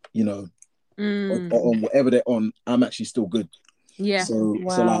 you know, on whatever they're on, I'm actually still good. Yeah. So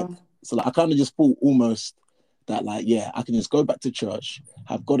Wow. so I kind of just thought almost that, like, yeah, I can just go back to church,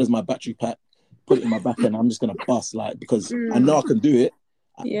 have God as my battery pack, put it in my back, and I'm just gonna bust, like, because I know I can do it,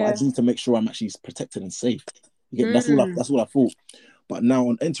 but I just need to make sure I'm actually protected and safe. That's what I thought. But now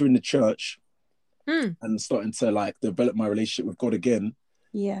on entering the church and starting to, like, develop my relationship with God again,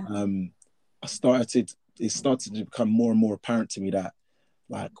 it started to become more and more apparent to me that,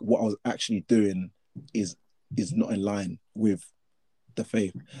 like, what I was actually doing is not in line with the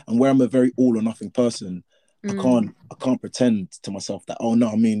faith. And where I'm a very all or nothing person, I can't pretend to myself that, oh no,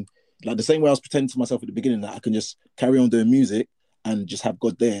 I mean, like, the same way I was pretending to myself at the beginning that I can just carry on doing music and just have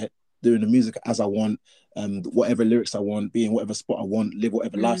God there doing the music as I want, whatever lyrics I want, be in whatever spot I want, live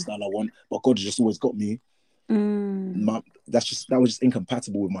whatever lifestyle I want, but God has just always got me. That was just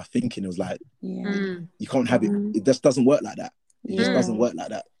incompatible with my thinking. It was like, you can't have it. It just doesn't work like that. It just doesn't work like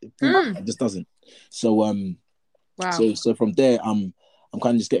that. It just doesn't. So wow. So from there, I'm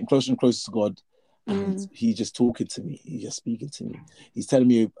kind of just getting closer and closer to God, and he's just talking to me. He's just speaking to me. He's telling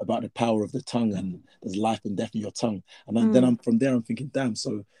me about the power of the tongue, and there's life and death in your tongue. And then I'm thinking, damn.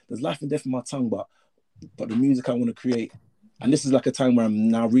 So there's life and death in my tongue, but the music I want to create. And this is like a time where I'm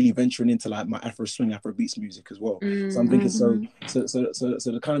now really venturing into, like, my Afro swing, Afro beats music as well. So I'm thinking, so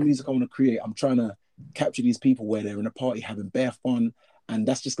the kind of music I want to create, I'm trying to capture these people where they're in a party having bare fun, and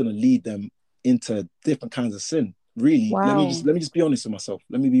that's just going to lead them into different kinds of sin. Really, let me just be honest with myself.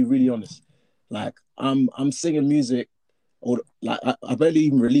 Let me be really honest. Like, I'm singing music, or like I barely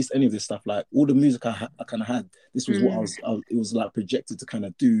even released any of this stuff. Like, all the music I kind of had, this was what it was like projected to kind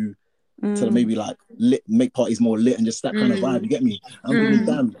of do, to maybe, like, make parties more lit and just that kind of vibe. You get me? I'm thinking,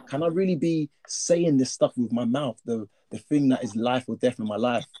 damn, can I really be saying this stuff with my mouth, the thing that is life or death in my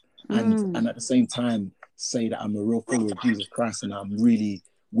life, and at the same time say that I'm a real follower of Jesus Christ and I'm really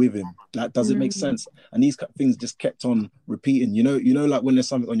with him? Like, does it make sense? And these things just kept on repeating. You know, like, when there's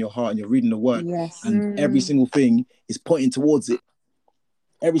something on your heart and you're reading the word, and every single thing is pointing towards it.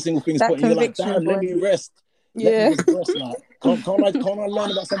 Every single thing is pointing. You're like, damn, let me rest. Let me just rest. Like, can't I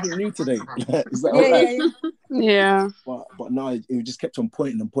learn about something new today? Is that right? Yeah. But no, it just kept on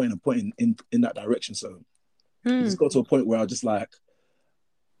pointing and pointing and pointing in that direction. So it just got to a point where I just like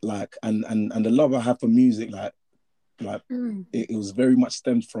and the love I have for music, it was very much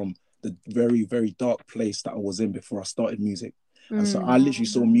stemmed from the very, very dark place that I was in before I started music. And so I literally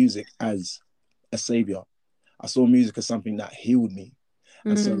saw music as a savior. I saw music as something that healed me.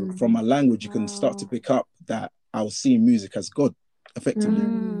 And so from my language, you can start to pick up that I was seeing music as God, effectively.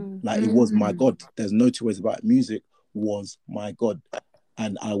 Like, it was my God. There's no two ways about it. Music was my God.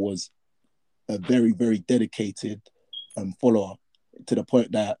 And I was a very, very dedicated follower, to the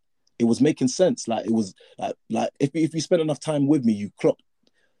point that it was making sense. Like, it was like if you spend enough time with me, you clock.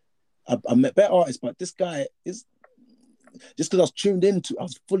 I met better artists, but this guy is just because I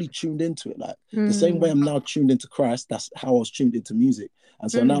was fully tuned into it. Like, the same way I'm now tuned into Christ, that's how I was tuned into music.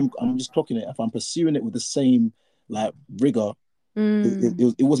 And so now I'm just clocking it. If I'm pursuing it with the same, like, rigor,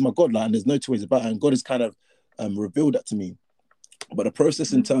 it was my God. Like, and there's no two ways about it. And God has kind of revealed that to me. But the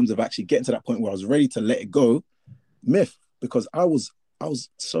process in terms of actually getting to that point where I was ready to let it go, myth, because I was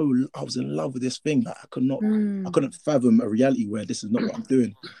in love with this thing. Like, I couldn't fathom a reality where this is not what I'm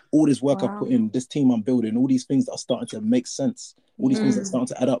doing. All this work I've put in, this team I'm building, all these things that are starting to make sense, all these things that are starting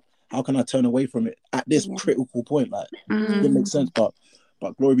to add up. How can I turn away from it at this critical point? Like, it didn't make sense. But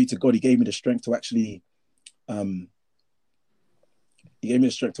glory be to God, he gave me the strength to actually,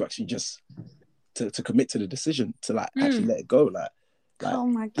 just to commit to the decision, to, like, actually let it go. Like, oh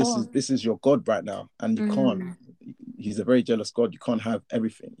my God, this is your God right now, and you can't. He's a very jealous God. You can't have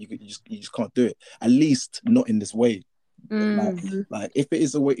everything. You just can't do it. At least not in this way. Like, if it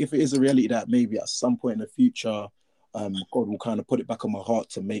is a reality that maybe at some point in the future, God will kind of put it back on my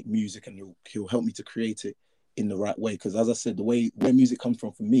heart to make music, and he'll help me to create it in the right way. Because, as I said, the way where music comes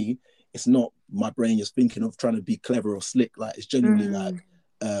from for me, it's not my brain just thinking of trying to be clever or slick. Like, it's genuinely like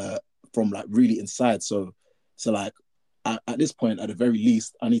from, like, really inside. So like, at this point, at the very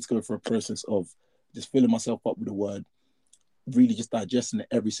least, I need to go through a process of just filling myself up with the word, really just digesting it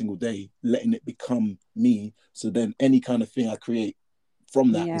every single day, letting it become me. So then any kind of thing I create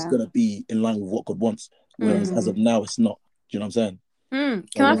from that is going to be in line with what God wants. Whereas as of now, it's not. Do you know what I'm saying?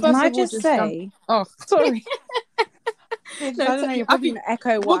 Can I first Can I of all just say? Oh, sorry. I don't know. You're probably gonna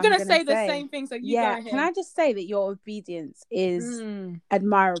echo what we're gonna I'm say the same thing. So you go ahead. Can I just say that your obedience is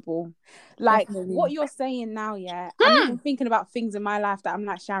admirable? Like what you're saying now, I'm even thinking about things in my life that I'm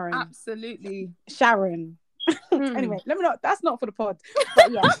like, Sharon. Absolutely, Sharon. Anyway, let me not. That's not for the pod.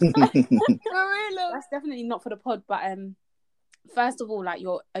 But yeah, that's definitely not for the pod. But first of all, like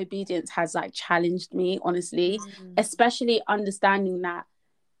your obedience has like challenged me, honestly, especially understanding that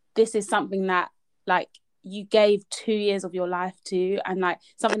this is something that like you gave 2 years of your life to, and like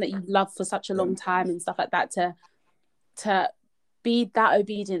something that you loved for such a long time and stuff like that, to be that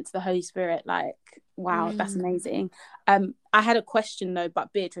obedient to the Holy Spirit. Like, wow, that's amazing. I had a question though,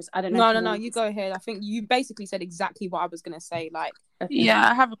 but Beatrice, I don't know. No, you go ahead. I think you basically said exactly what I was gonna say. Like, yeah,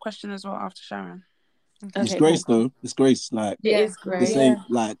 I have a question as well after Sharon. Okay, it's grace though. It's grace. Like, it is grace. This ain't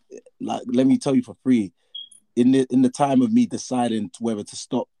like let me tell you for free. In the time of me deciding whether to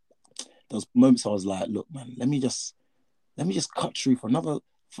stop, those moments I was like, look, man, let me just cut through for another.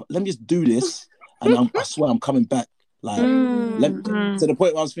 Let me just do this, and I swear I'm coming back. Like, to the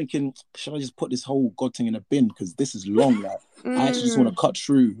point where I was thinking, should I just put this whole God thing in a bin because this is long? Like, I actually just want to cut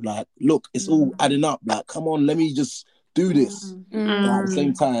through. Like, look, it's all adding up. Like, come on, let me just do this. But at the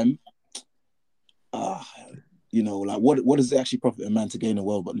same time, you know, like what does it actually profit a man to gain the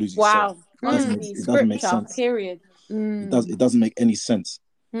world but lose himself? It doesn't make sense. Period. It doesn't make any sense.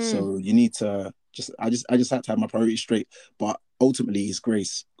 So you need to I just had to have my priorities straight. But ultimately, it's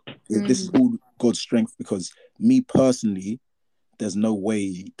grace. This is all God's strength, because me personally, there's no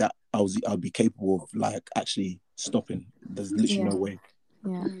way that I'll be capable of like actually stopping. There's literally no way.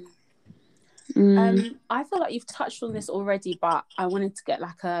 I feel like you've touched on this already, but I wanted to get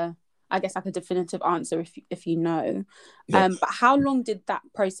like a definitive answer if you know. But how long did that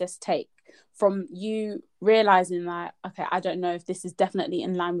process take from you realizing that, okay, I don't know if this is definitely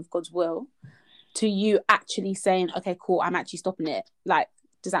in line with God's will, to you actually saying, okay, cool, I'm actually stopping it? Like,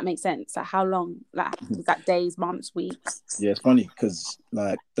 does that make sense? Like, how long? Like, was that days, months, weeks? Yeah, it's funny because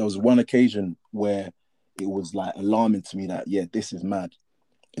like there was one occasion where it was like alarming to me that this is mad.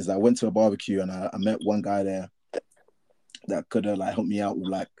 Is I went to a barbecue and I met one guy there that could have like helped me out with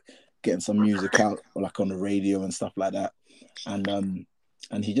like getting some music out or like on the radio and stuff like that, and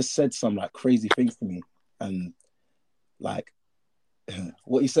he just said some like crazy things to me, and like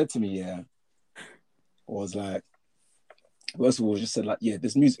what he said to me was like, first of all, just said like,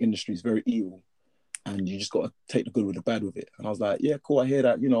 this music industry is very evil and you just got to take the good with the bad with it. And I was like, yeah, cool, I hear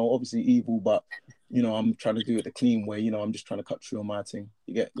that, you know, obviously evil, but you know, I'm trying to do it the clean way, you know, I'm just trying to cut through on my thing.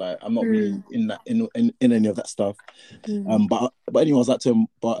 You get, like, I'm not really in any of that stuff. But anyway, I was like to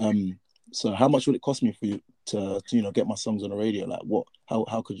him, so how much would it cost me for you to you know, get my songs on the radio? Like, what,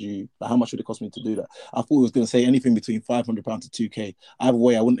 how could you, like, how much would it cost me to do that? I thought he was going to say anything between £500 to 2K. Either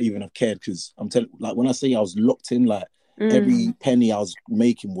way, I wouldn't even have cared, because I'm telling, like, when I say I was locked in, like, every penny I was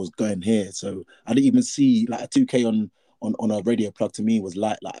making was going here. So I didn't even see like a 2K on a radio plug. To me was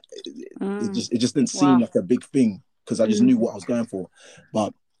like it just didn't seem like a big thing, because I just knew what I was going for.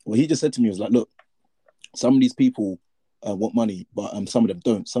 But what he just said to me was like, look, some of these people want money, but some of them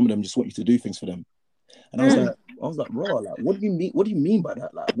don't. Some of them just want you to do things for them. And I was like, bro, like, what do you mean? What do you mean by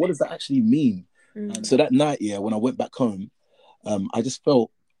that? Like, what does that actually mean? So that night, when I went back home, I just felt,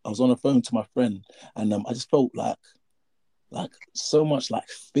 I was on the phone to my friend, and I just felt like so much like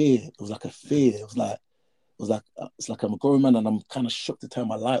fear. It was like a fear. It was like it's like I'm a grown man and I'm kind of shook to turn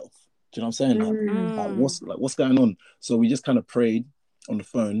my light off. Do you know what I'm saying? Like what's going on? So we just kind of prayed on the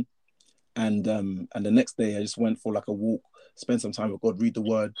phone, and the next day I just went for like a walk, spend some time with God, read the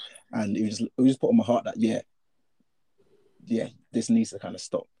word, and it was just put on my heart that this needs to kind of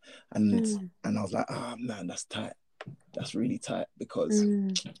stop. And I was like, oh man, that's tight. That's really tight, because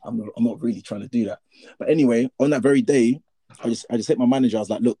I'm not really trying to do that. But anyway, on that very day, I just hit my manager. I was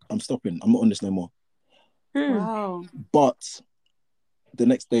like, look, I'm stopping. I'm not on this no more. Wow. But the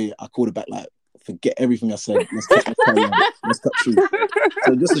next day I called it back, like, forget everything I said. Let's cut through.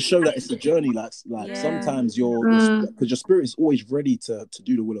 So just to show that it's a journey, like sometimes because your spirit is always ready to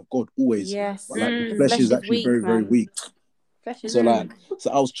do the will of God, always. Yes. But like the flesh is actually weak, very, very weak. So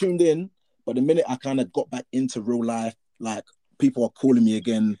I was tuned in, but the minute I kind of got back into real life, like people are calling me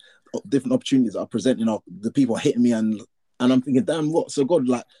again, different opportunities are presenting up, the people are hitting me, and I'm thinking, damn, what? So God,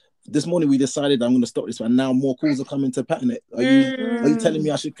 like, this morning we decided I'm going to stop this, and now more calls are coming to pattern it. Are you telling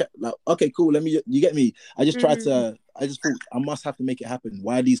me I should, like, okay, cool, you get me? I just thought I must have to make it happen.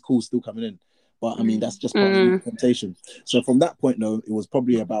 Why are these calls still coming in? But I mean, that's just part of the temptation. So from that point, though, it was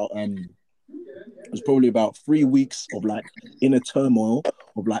probably about 3 weeks of like inner turmoil,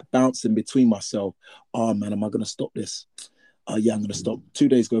 of like bouncing between myself. Oh man, am I going to stop this? Yeah, I'm going to stop. 2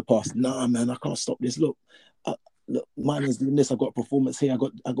 days go past. Nah, man, I can't stop this. Look, look, mine's doing this. I got a performance here. I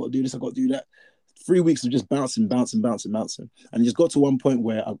got to do this. I got to do that. 3 weeks of just bouncing, and it just got to one point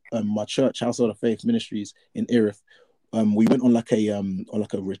where my church, Household of Faith Ministries in Erith, we went on like a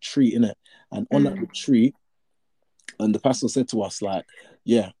retreat in it, and on that retreat, and the pastor said to us like,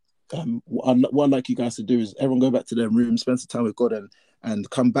 yeah, what I'd like you guys to do is everyone go back to their room, spend some time with God, and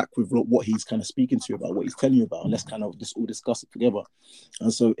come back with what he's kind of speaking to you about, what he's telling you about, and let's kind of just all discuss it together.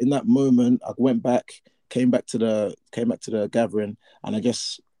 And so in that moment, I went back, came back to the gathering, and I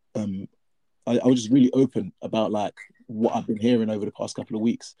guess I was just really open about like what I've been hearing over the past couple of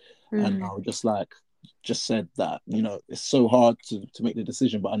weeks, and I was just said that, you know, it's so hard to make the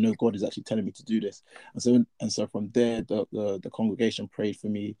decision, but I know God is actually telling me to do this. And so from there, the congregation prayed for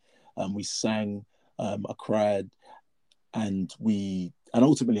me, we sang, I cried, and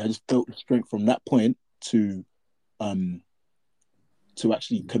ultimately I just felt the strength from that point to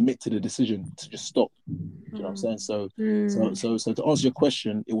actually commit to the decision to just stop. You know what I'm saying? So to answer your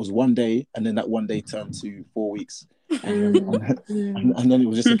question, it was one day, and then that one day turned to 4 weeks, and then it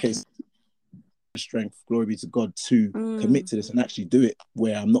was just a case of strength, glory be to God, to commit to this and actually do it,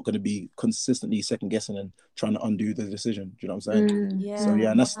 where I'm not going to be consistently second guessing and trying to undo the decision. Do you know what I'm saying? So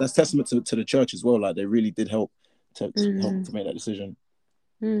yeah, and that's testament to the church as well. Like they really did help to help to make that decision.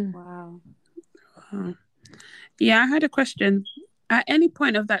 Wow. Yeah, I had a question. At any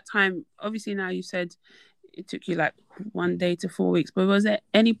point of that time, obviously now you said it took you like 1 day to 4 weeks, but was there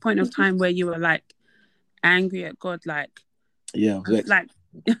any point of time where you were like angry at God? Like, yeah, like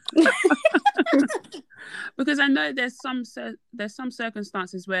because I know there's some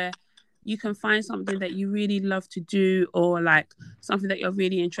circumstances where you can find something that you really love to do, or like something that you're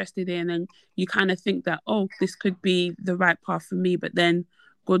really interested in, and you kind of think that, oh, this could be the right path for me, but then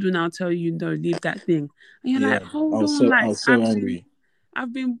God will now tell you, no, leave that thing, and you're like, hold on, like I was so angry.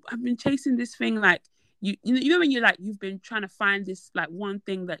 I've been chasing this thing, like you know when you're like, you've been trying to find this like one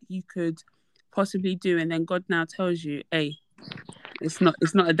thing that you could possibly do, and then God now tells you, hey, it's not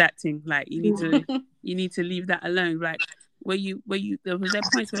adapting, like you need to leave that alone. Like was there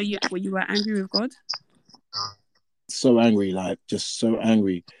points where you were angry with God? So angry, like just so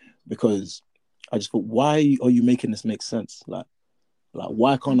angry, because I just thought, why are you making this make sense? Like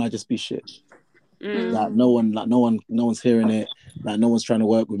why can't I just be shit? Like no one's hearing it. Like no one's trying to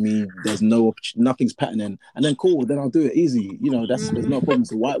work with me. There's nothing's patterning. And then cool, then I'll do it easy. You know, there's no problem.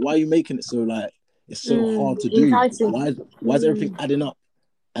 So why are you making it so like it's so hard to do? Why is everything adding up?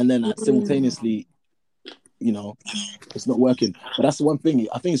 And then like, simultaneously, you know, it's not working. But that's the one thing.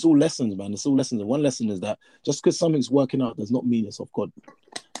 I think it's all lessons, man. It's all lessons. And one lesson is that just because something's working out does not mean it's of God.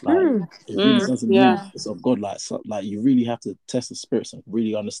 Like it really doesn't mean it's of God. Like you really have to test the spirits and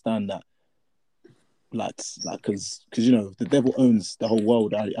really understand that. Like because you know the devil owns the whole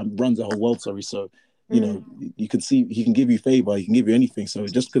world and runs the whole world. Sorry, so you know you can see he can give you favor, he can give you anything. So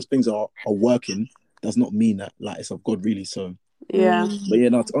just because things are working does not mean that like it's of God really. So yeah, but yeah,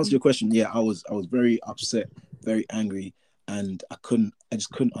 now to answer your question, yeah, I was very upset, very angry, and I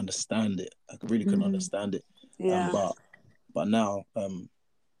just couldn't understand it. I really couldn't understand it. Yeah. But now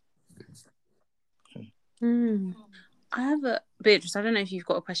I have a Beatrice, I don't know if you've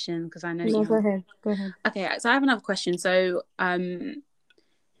got a question, because I know you go ahead. Okay, so I have another question. So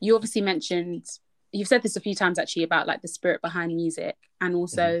you obviously mentioned, you've said this a few times actually, about like the spirit behind music, and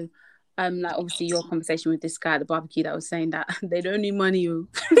also like obviously your conversation with this guy at the barbecue that was saying that they don't need money.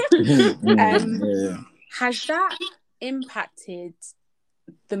 Has that impacted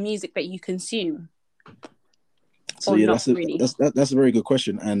the music that you consume? So yeah, that's a very good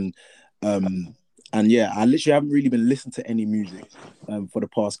question. And yeah, I literally haven't really been listening to any music for the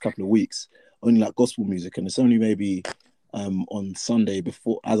past couple of weeks, only like gospel music. And it's only maybe on Sunday,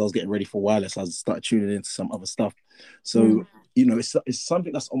 before, as I was getting ready for Wireless, I started tuning into some other stuff. So, you know, it's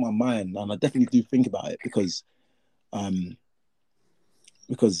something that's on my mind, and I definitely do think about it because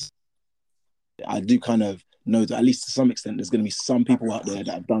I do kind of know that at least to some extent there's going to be some people out there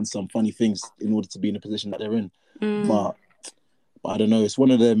that have done some funny things in order to be in the position that they're in. But I don't know. It's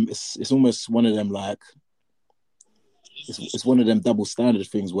one of them. It's almost one of them. Like it's one of them double standard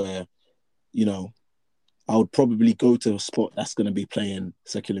things where, you know, I would probably go to a spot that's going to be playing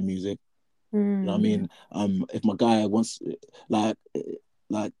secular music. You know what I mean? If my guy wants, like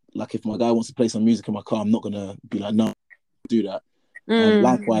if my guy wants to play some music in my car, I'm not gonna be like, no, do that.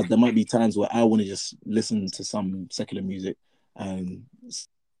 Likewise, there might be times where I want to just listen to some secular music,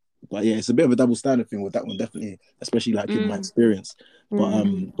 but yeah, it's a bit of a double standard thing with that one, definitely, especially like in my experience. But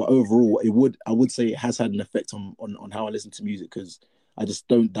overall, I would say it has had an effect on how I listen to music, because I just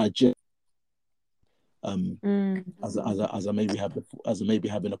don't digest as I maybe have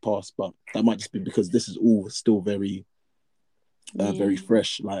in the past. But that might just be because this is all still very very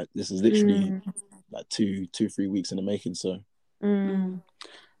fresh. Like this is literally like 2-3 weeks in the making. So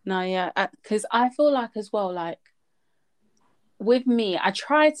no, yeah, because I feel like as well, like with me, I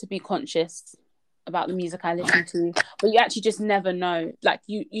try to be conscious about the music I listen to, but you actually just never know. Like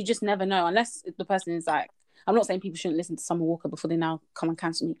you just never know unless the person is like, I'm not saying people shouldn't listen to Summer Walker before they now come and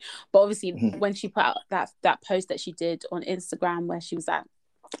cancel me, but obviously when she put out that post that she did on Instagram where she was at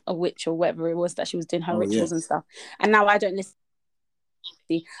a witch or whatever it was that she was doing her rituals and stuff, and now I don't listen.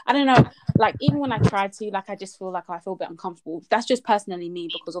 I don't know, like even when I try to, like I just feel like I feel a bit uncomfortable. That's just personally me,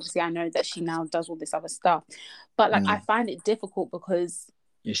 because obviously I know that she now does all this other stuff, but like I find it difficult because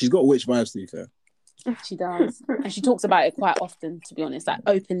she's got witch vibes, to be fair. She does, and she talks about it quite often, to be honest, like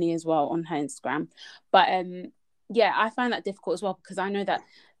openly as well on her Instagram. But yeah, I find that difficult as well, because I know that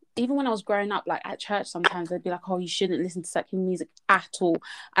even when I was growing up, like at church, sometimes they'd be like, "Oh, you shouldn't listen to secular music at all,"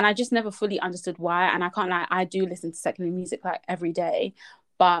 and I just never fully understood why. And I can't lie, I do listen to secular music like every day,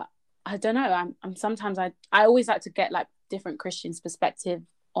 but I don't know. I'm sometimes I always like to get like different Christians' perspective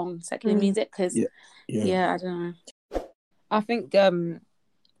on secular music, because I don't know. I think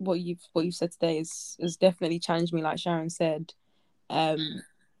what you've said today has definitely challenged me, like Sharon said, and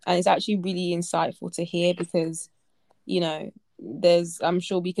it's actually really insightful to hear, because I'm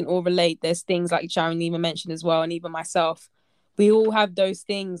sure we can all relate. There's things like Sharon even mentioned as well, and even myself, we all have those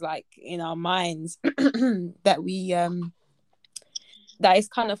things like in our minds that we that is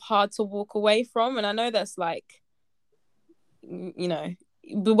kind of hard to walk away from. And I know that's like, the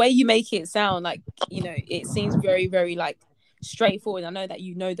way you make it sound like, it seems very, very like straightforward. I know that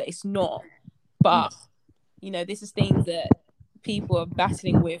that it's not, but this is things that people are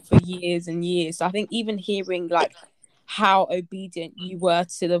battling with for years and years. So I think even hearing like how obedient you were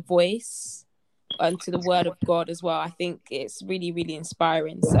to the voice and to the word of God as well, I think it's really, really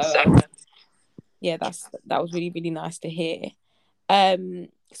inspiring. So yeah, that was really, really nice to hear.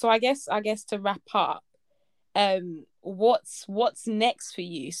 So I guess to wrap up, what's next for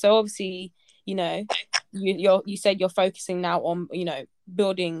you? So obviously, you said you're focusing now on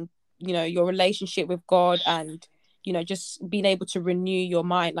building your relationship with God, and just being able to renew your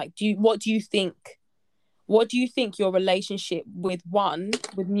mind. Like, what do you think your relationship with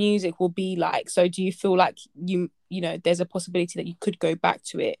music will be like? So do you feel like there's a possibility that you could go back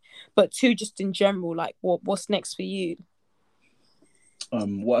to it? But two, just in general, like what's next for you?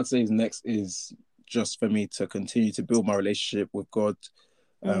 What I'd say is next is just for me to continue to build my relationship with God,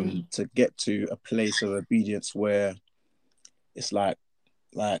 to get to a place of obedience where it's like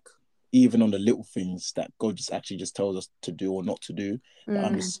even on the little things that God just tells us to do or not to do, that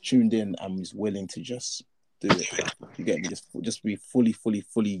I'm just tuned in, I'm just willing to just do it. You get me? Just be fully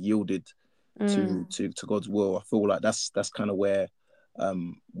yielded to God's will. I feel like that's kind of where I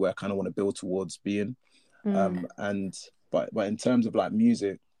kind of want to build towards being. But in terms of like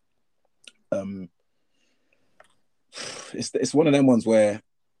music, it's one of them ones where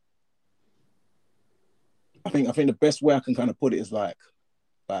I think the best way I can kind of put it is like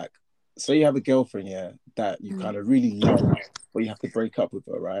say you have a girlfriend, that you kind of really love, but you have to break up with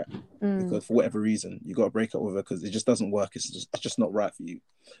her, right? Because for whatever reason you got to break up with her because it just doesn't work. It's just not right for you.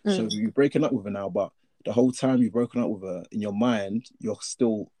 So you're breaking up with her now, but the whole time you've broken up with her, in your mind you're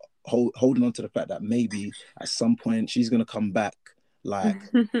still holding on to the fact that maybe at some point she's gonna come back like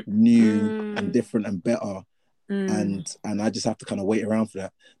new and different and better, and I just have to kind of wait around for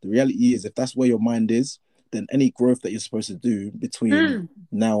that. The reality is, if that's where your mind is, then any growth that you're supposed to do between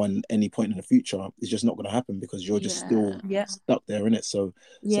now and any point in the future is just not going to happen, because you're just still stuck there in it. So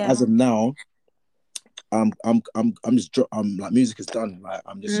as of now, I'm like, music is done. Like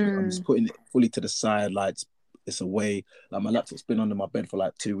I'm just putting it fully to the side. Like it's away. Like my laptop's been under my bed for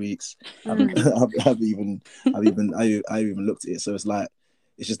like 2 weeks. I've even looked at it. So it's like,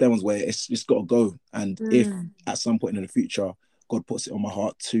 it's just that ones where it's just got to go. And if at some point in the future God puts it on my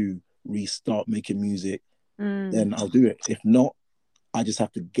heart to restart making music, then I'll do it. If not, I just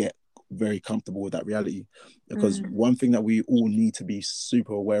have to get very comfortable with that reality. Because one thing that we all need to be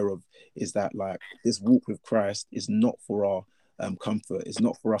super aware of is that like this walk with Christ is not for our comfort. It's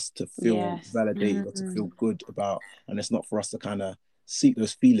not for us to feel validated or to feel good about, and it's not for us to kind of seek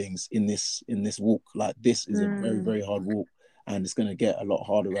those feelings in this walk. Like this is a very, very hard walk, and it's going to get a lot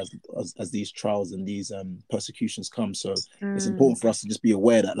harder as these trials and these persecutions come. So it's important for us to just be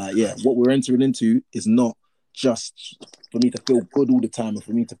aware that like, what we're entering into is not just for me to feel good all the time, and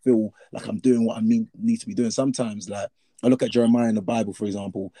for me to feel like I'm doing what I need to be doing. Sometimes, like I look at Jeremiah in the Bible, for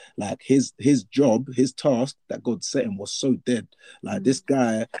example, like his job, his task that God set him was so dead. Like this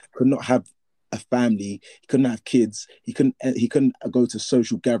guy could not have a family. He couldn't have kids. He couldn't go to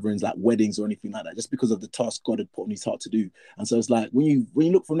social gatherings like weddings or anything like that, just because of the task God had put on his heart to do. And so it's like when you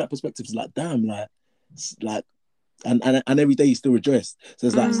look from that perspective, it's like, damn, like, and every day you still rejoice. So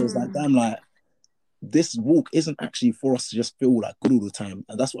it's like, damn, like, this walk isn't actually for us to just feel like good all the time.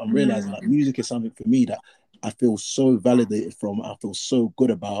 And that's what I'm realizing. Like, music is something for me that I feel so validated from. I feel so good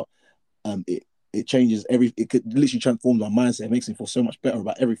about. It changes it could literally transform my mindset. It makes me feel so much better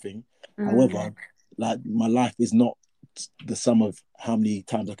about everything. However, like, my life is not the sum of how many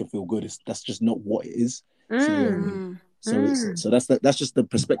times I can feel good. That's just not what it is. So that's just the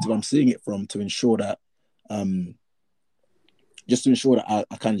perspective I'm seeing it from, to ensure that I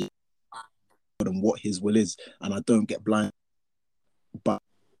can just and what his will is, and I don't get blind, but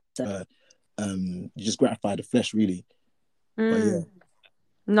you just gratify the flesh, really. But yeah.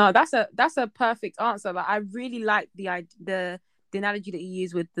 No, that's a perfect answer. Like, I really like the analogy that you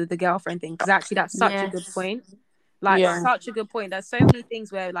use with the girlfriend thing, because actually that's such a good point. Like, such a good point. There's so many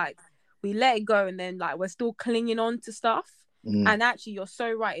things where, like, we let it go and then, like, we're still clinging on to stuff. And actually, you're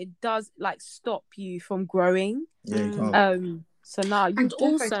so right. It does, like, stop you from growing. Yeah, you can't. So now you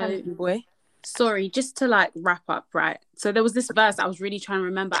also, boy. Sorry, just to, like, wrap up, right? So there was this verse I was really trying to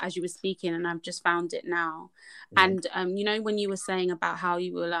remember as you were speaking, and I've just found it now. And you know, when you were saying about how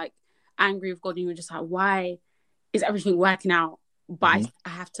you were, like, angry with God, and you were just like, why is everything working out, but I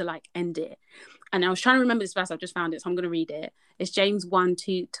have to, like, end it? And I was trying to remember this verse. I've just found it, so I'm going to read it. It's James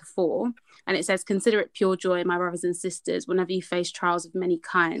 1:2-4, and it says, "Consider it pure joy, my brothers and sisters, whenever you face trials of many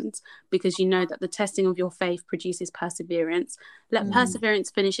kinds, because you know that the testing of your faith produces perseverance. Let perseverance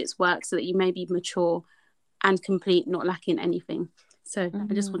finish its work, so that you may be mature and complete, not lacking anything." So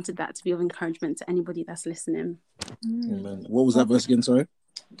I just wanted that to be of encouragement to anybody that's listening. Amen. What was that verse again? Sorry.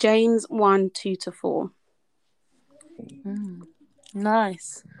 James 1:2-4.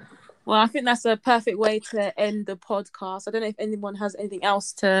 Nice. Well, I think that's a perfect way to end the podcast. I don't know if anyone has anything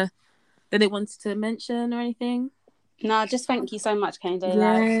else that they wanted to mention or anything. No, just thank you so much, Kende.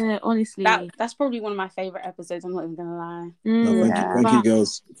 Yeah, honestly, that's probably one of my favorite episodes. I'm not even gonna lie. No, thank you,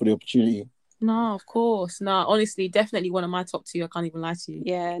 girls, for the opportunity. No, of course. No, honestly, definitely one of my top 2. I can't even lie to you.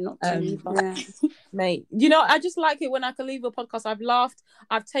 Yeah, not too mate. You know, I just like it when I can leave a podcast. I've laughed.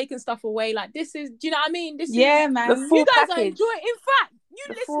 I've taken stuff away. Like, this is, do you know what I mean? This is man. You guys are enjoying. In fact, you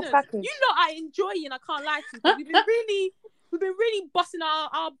listeners, you know I enjoy you, and I can't lie to you. We've been really busting our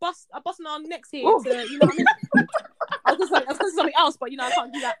necks here. To, you know what I mean? I was going to say something else, but you know I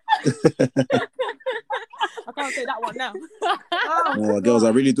can't do that. I can't say that one now. Girls, I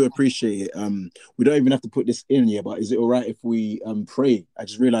really do appreciate it. We don't even have to put this in here, but is it all right if we pray? I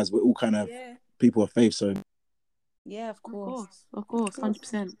just realised we're all kind of people of faith, so of course,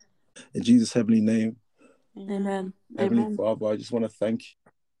 100%. In Jesus' heavenly name, amen. Heavenly Father, I just want to thank you.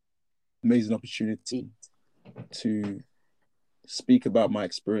 Amazing opportunity to speak about my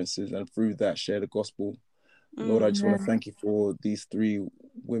experiences and through that share the gospel. Lord, I just want to thank you for these 3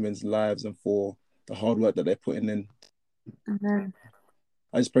 women's lives and for the hard work that they're putting in. Amen.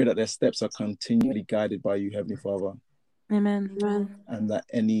 I just pray that their steps are continually guided by you, Heavenly Father. Amen. And that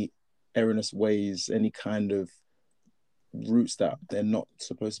any erroneous ways, any kind of routes that they're not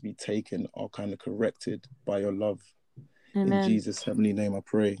supposed to be taken are kind of corrected by your love. Amen. In Jesus' heavenly name I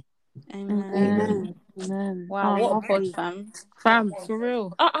pray. Amen. Wow, what a pod, fam, for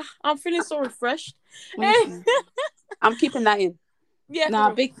real. I'm feeling so refreshed. I'm keeping that in.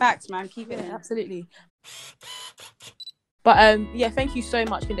 Yeah, big facts, man. Keep it in. Absolutely. But thank you so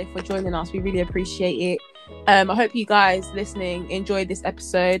much, Kinde, for joining us. We really appreciate it. I hope you guys listening enjoyed this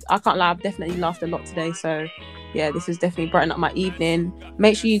episode. I can't lie, I've definitely laughed a lot today. So yeah, this has definitely brightened up my evening.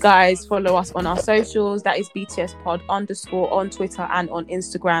 Make sure you guys follow us on our socials. That is BTSpod_ on Twitter and on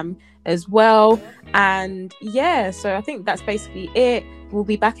Instagram as well. And yeah, so I think that's basically it. We'll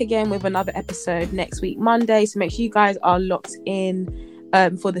be back again with another episode next week, Monday. So make sure you guys are locked in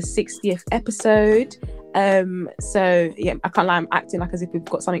for the 60th episode. So yeah, I can't lie, I'm acting like as if we've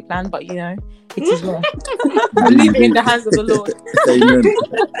got something planned, but you know, it is well. I'll leave it in the hands of the Lord.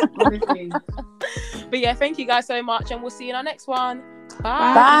 But yeah, thank you guys so much, and we'll see you in our next one.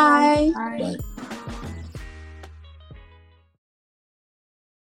 Bye. Bye.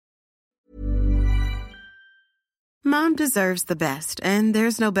 Mom deserves the best, and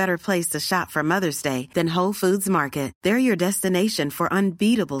there's no better place to shop for Mother's Day than Whole Foods Market. They're your destination for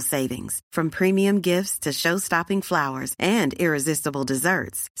unbeatable savings, from premium gifts to show-stopping flowers and irresistible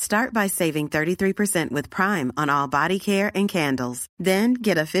desserts. Start by saving 33% with Prime on all body care and candles. Then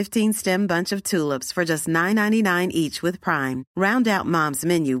get a 15-stem bunch of tulips for just $9.99 each with Prime. Round out Mom's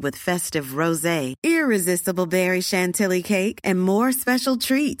menu with festive rosé, irresistible berry chantilly cake, and more special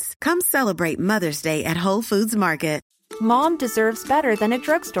treats. Come celebrate Mother's Day at Whole Foods Market. Mom deserves better than a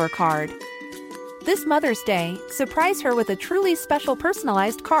drugstore card. This Mother's Day, surprise her with a truly special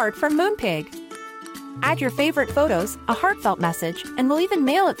personalized card from Moonpig. Add your favorite photos, a heartfelt message, and we'll even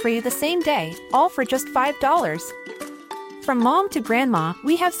mail it for you the same day, all for just $5. From mom to grandma,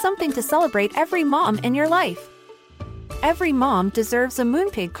 we have something to celebrate every mom in your life. Every mom deserves a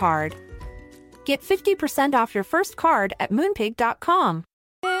Moonpig card. Get 50% off your first card at moonpig.com.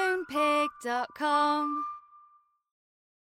 Moonpig.com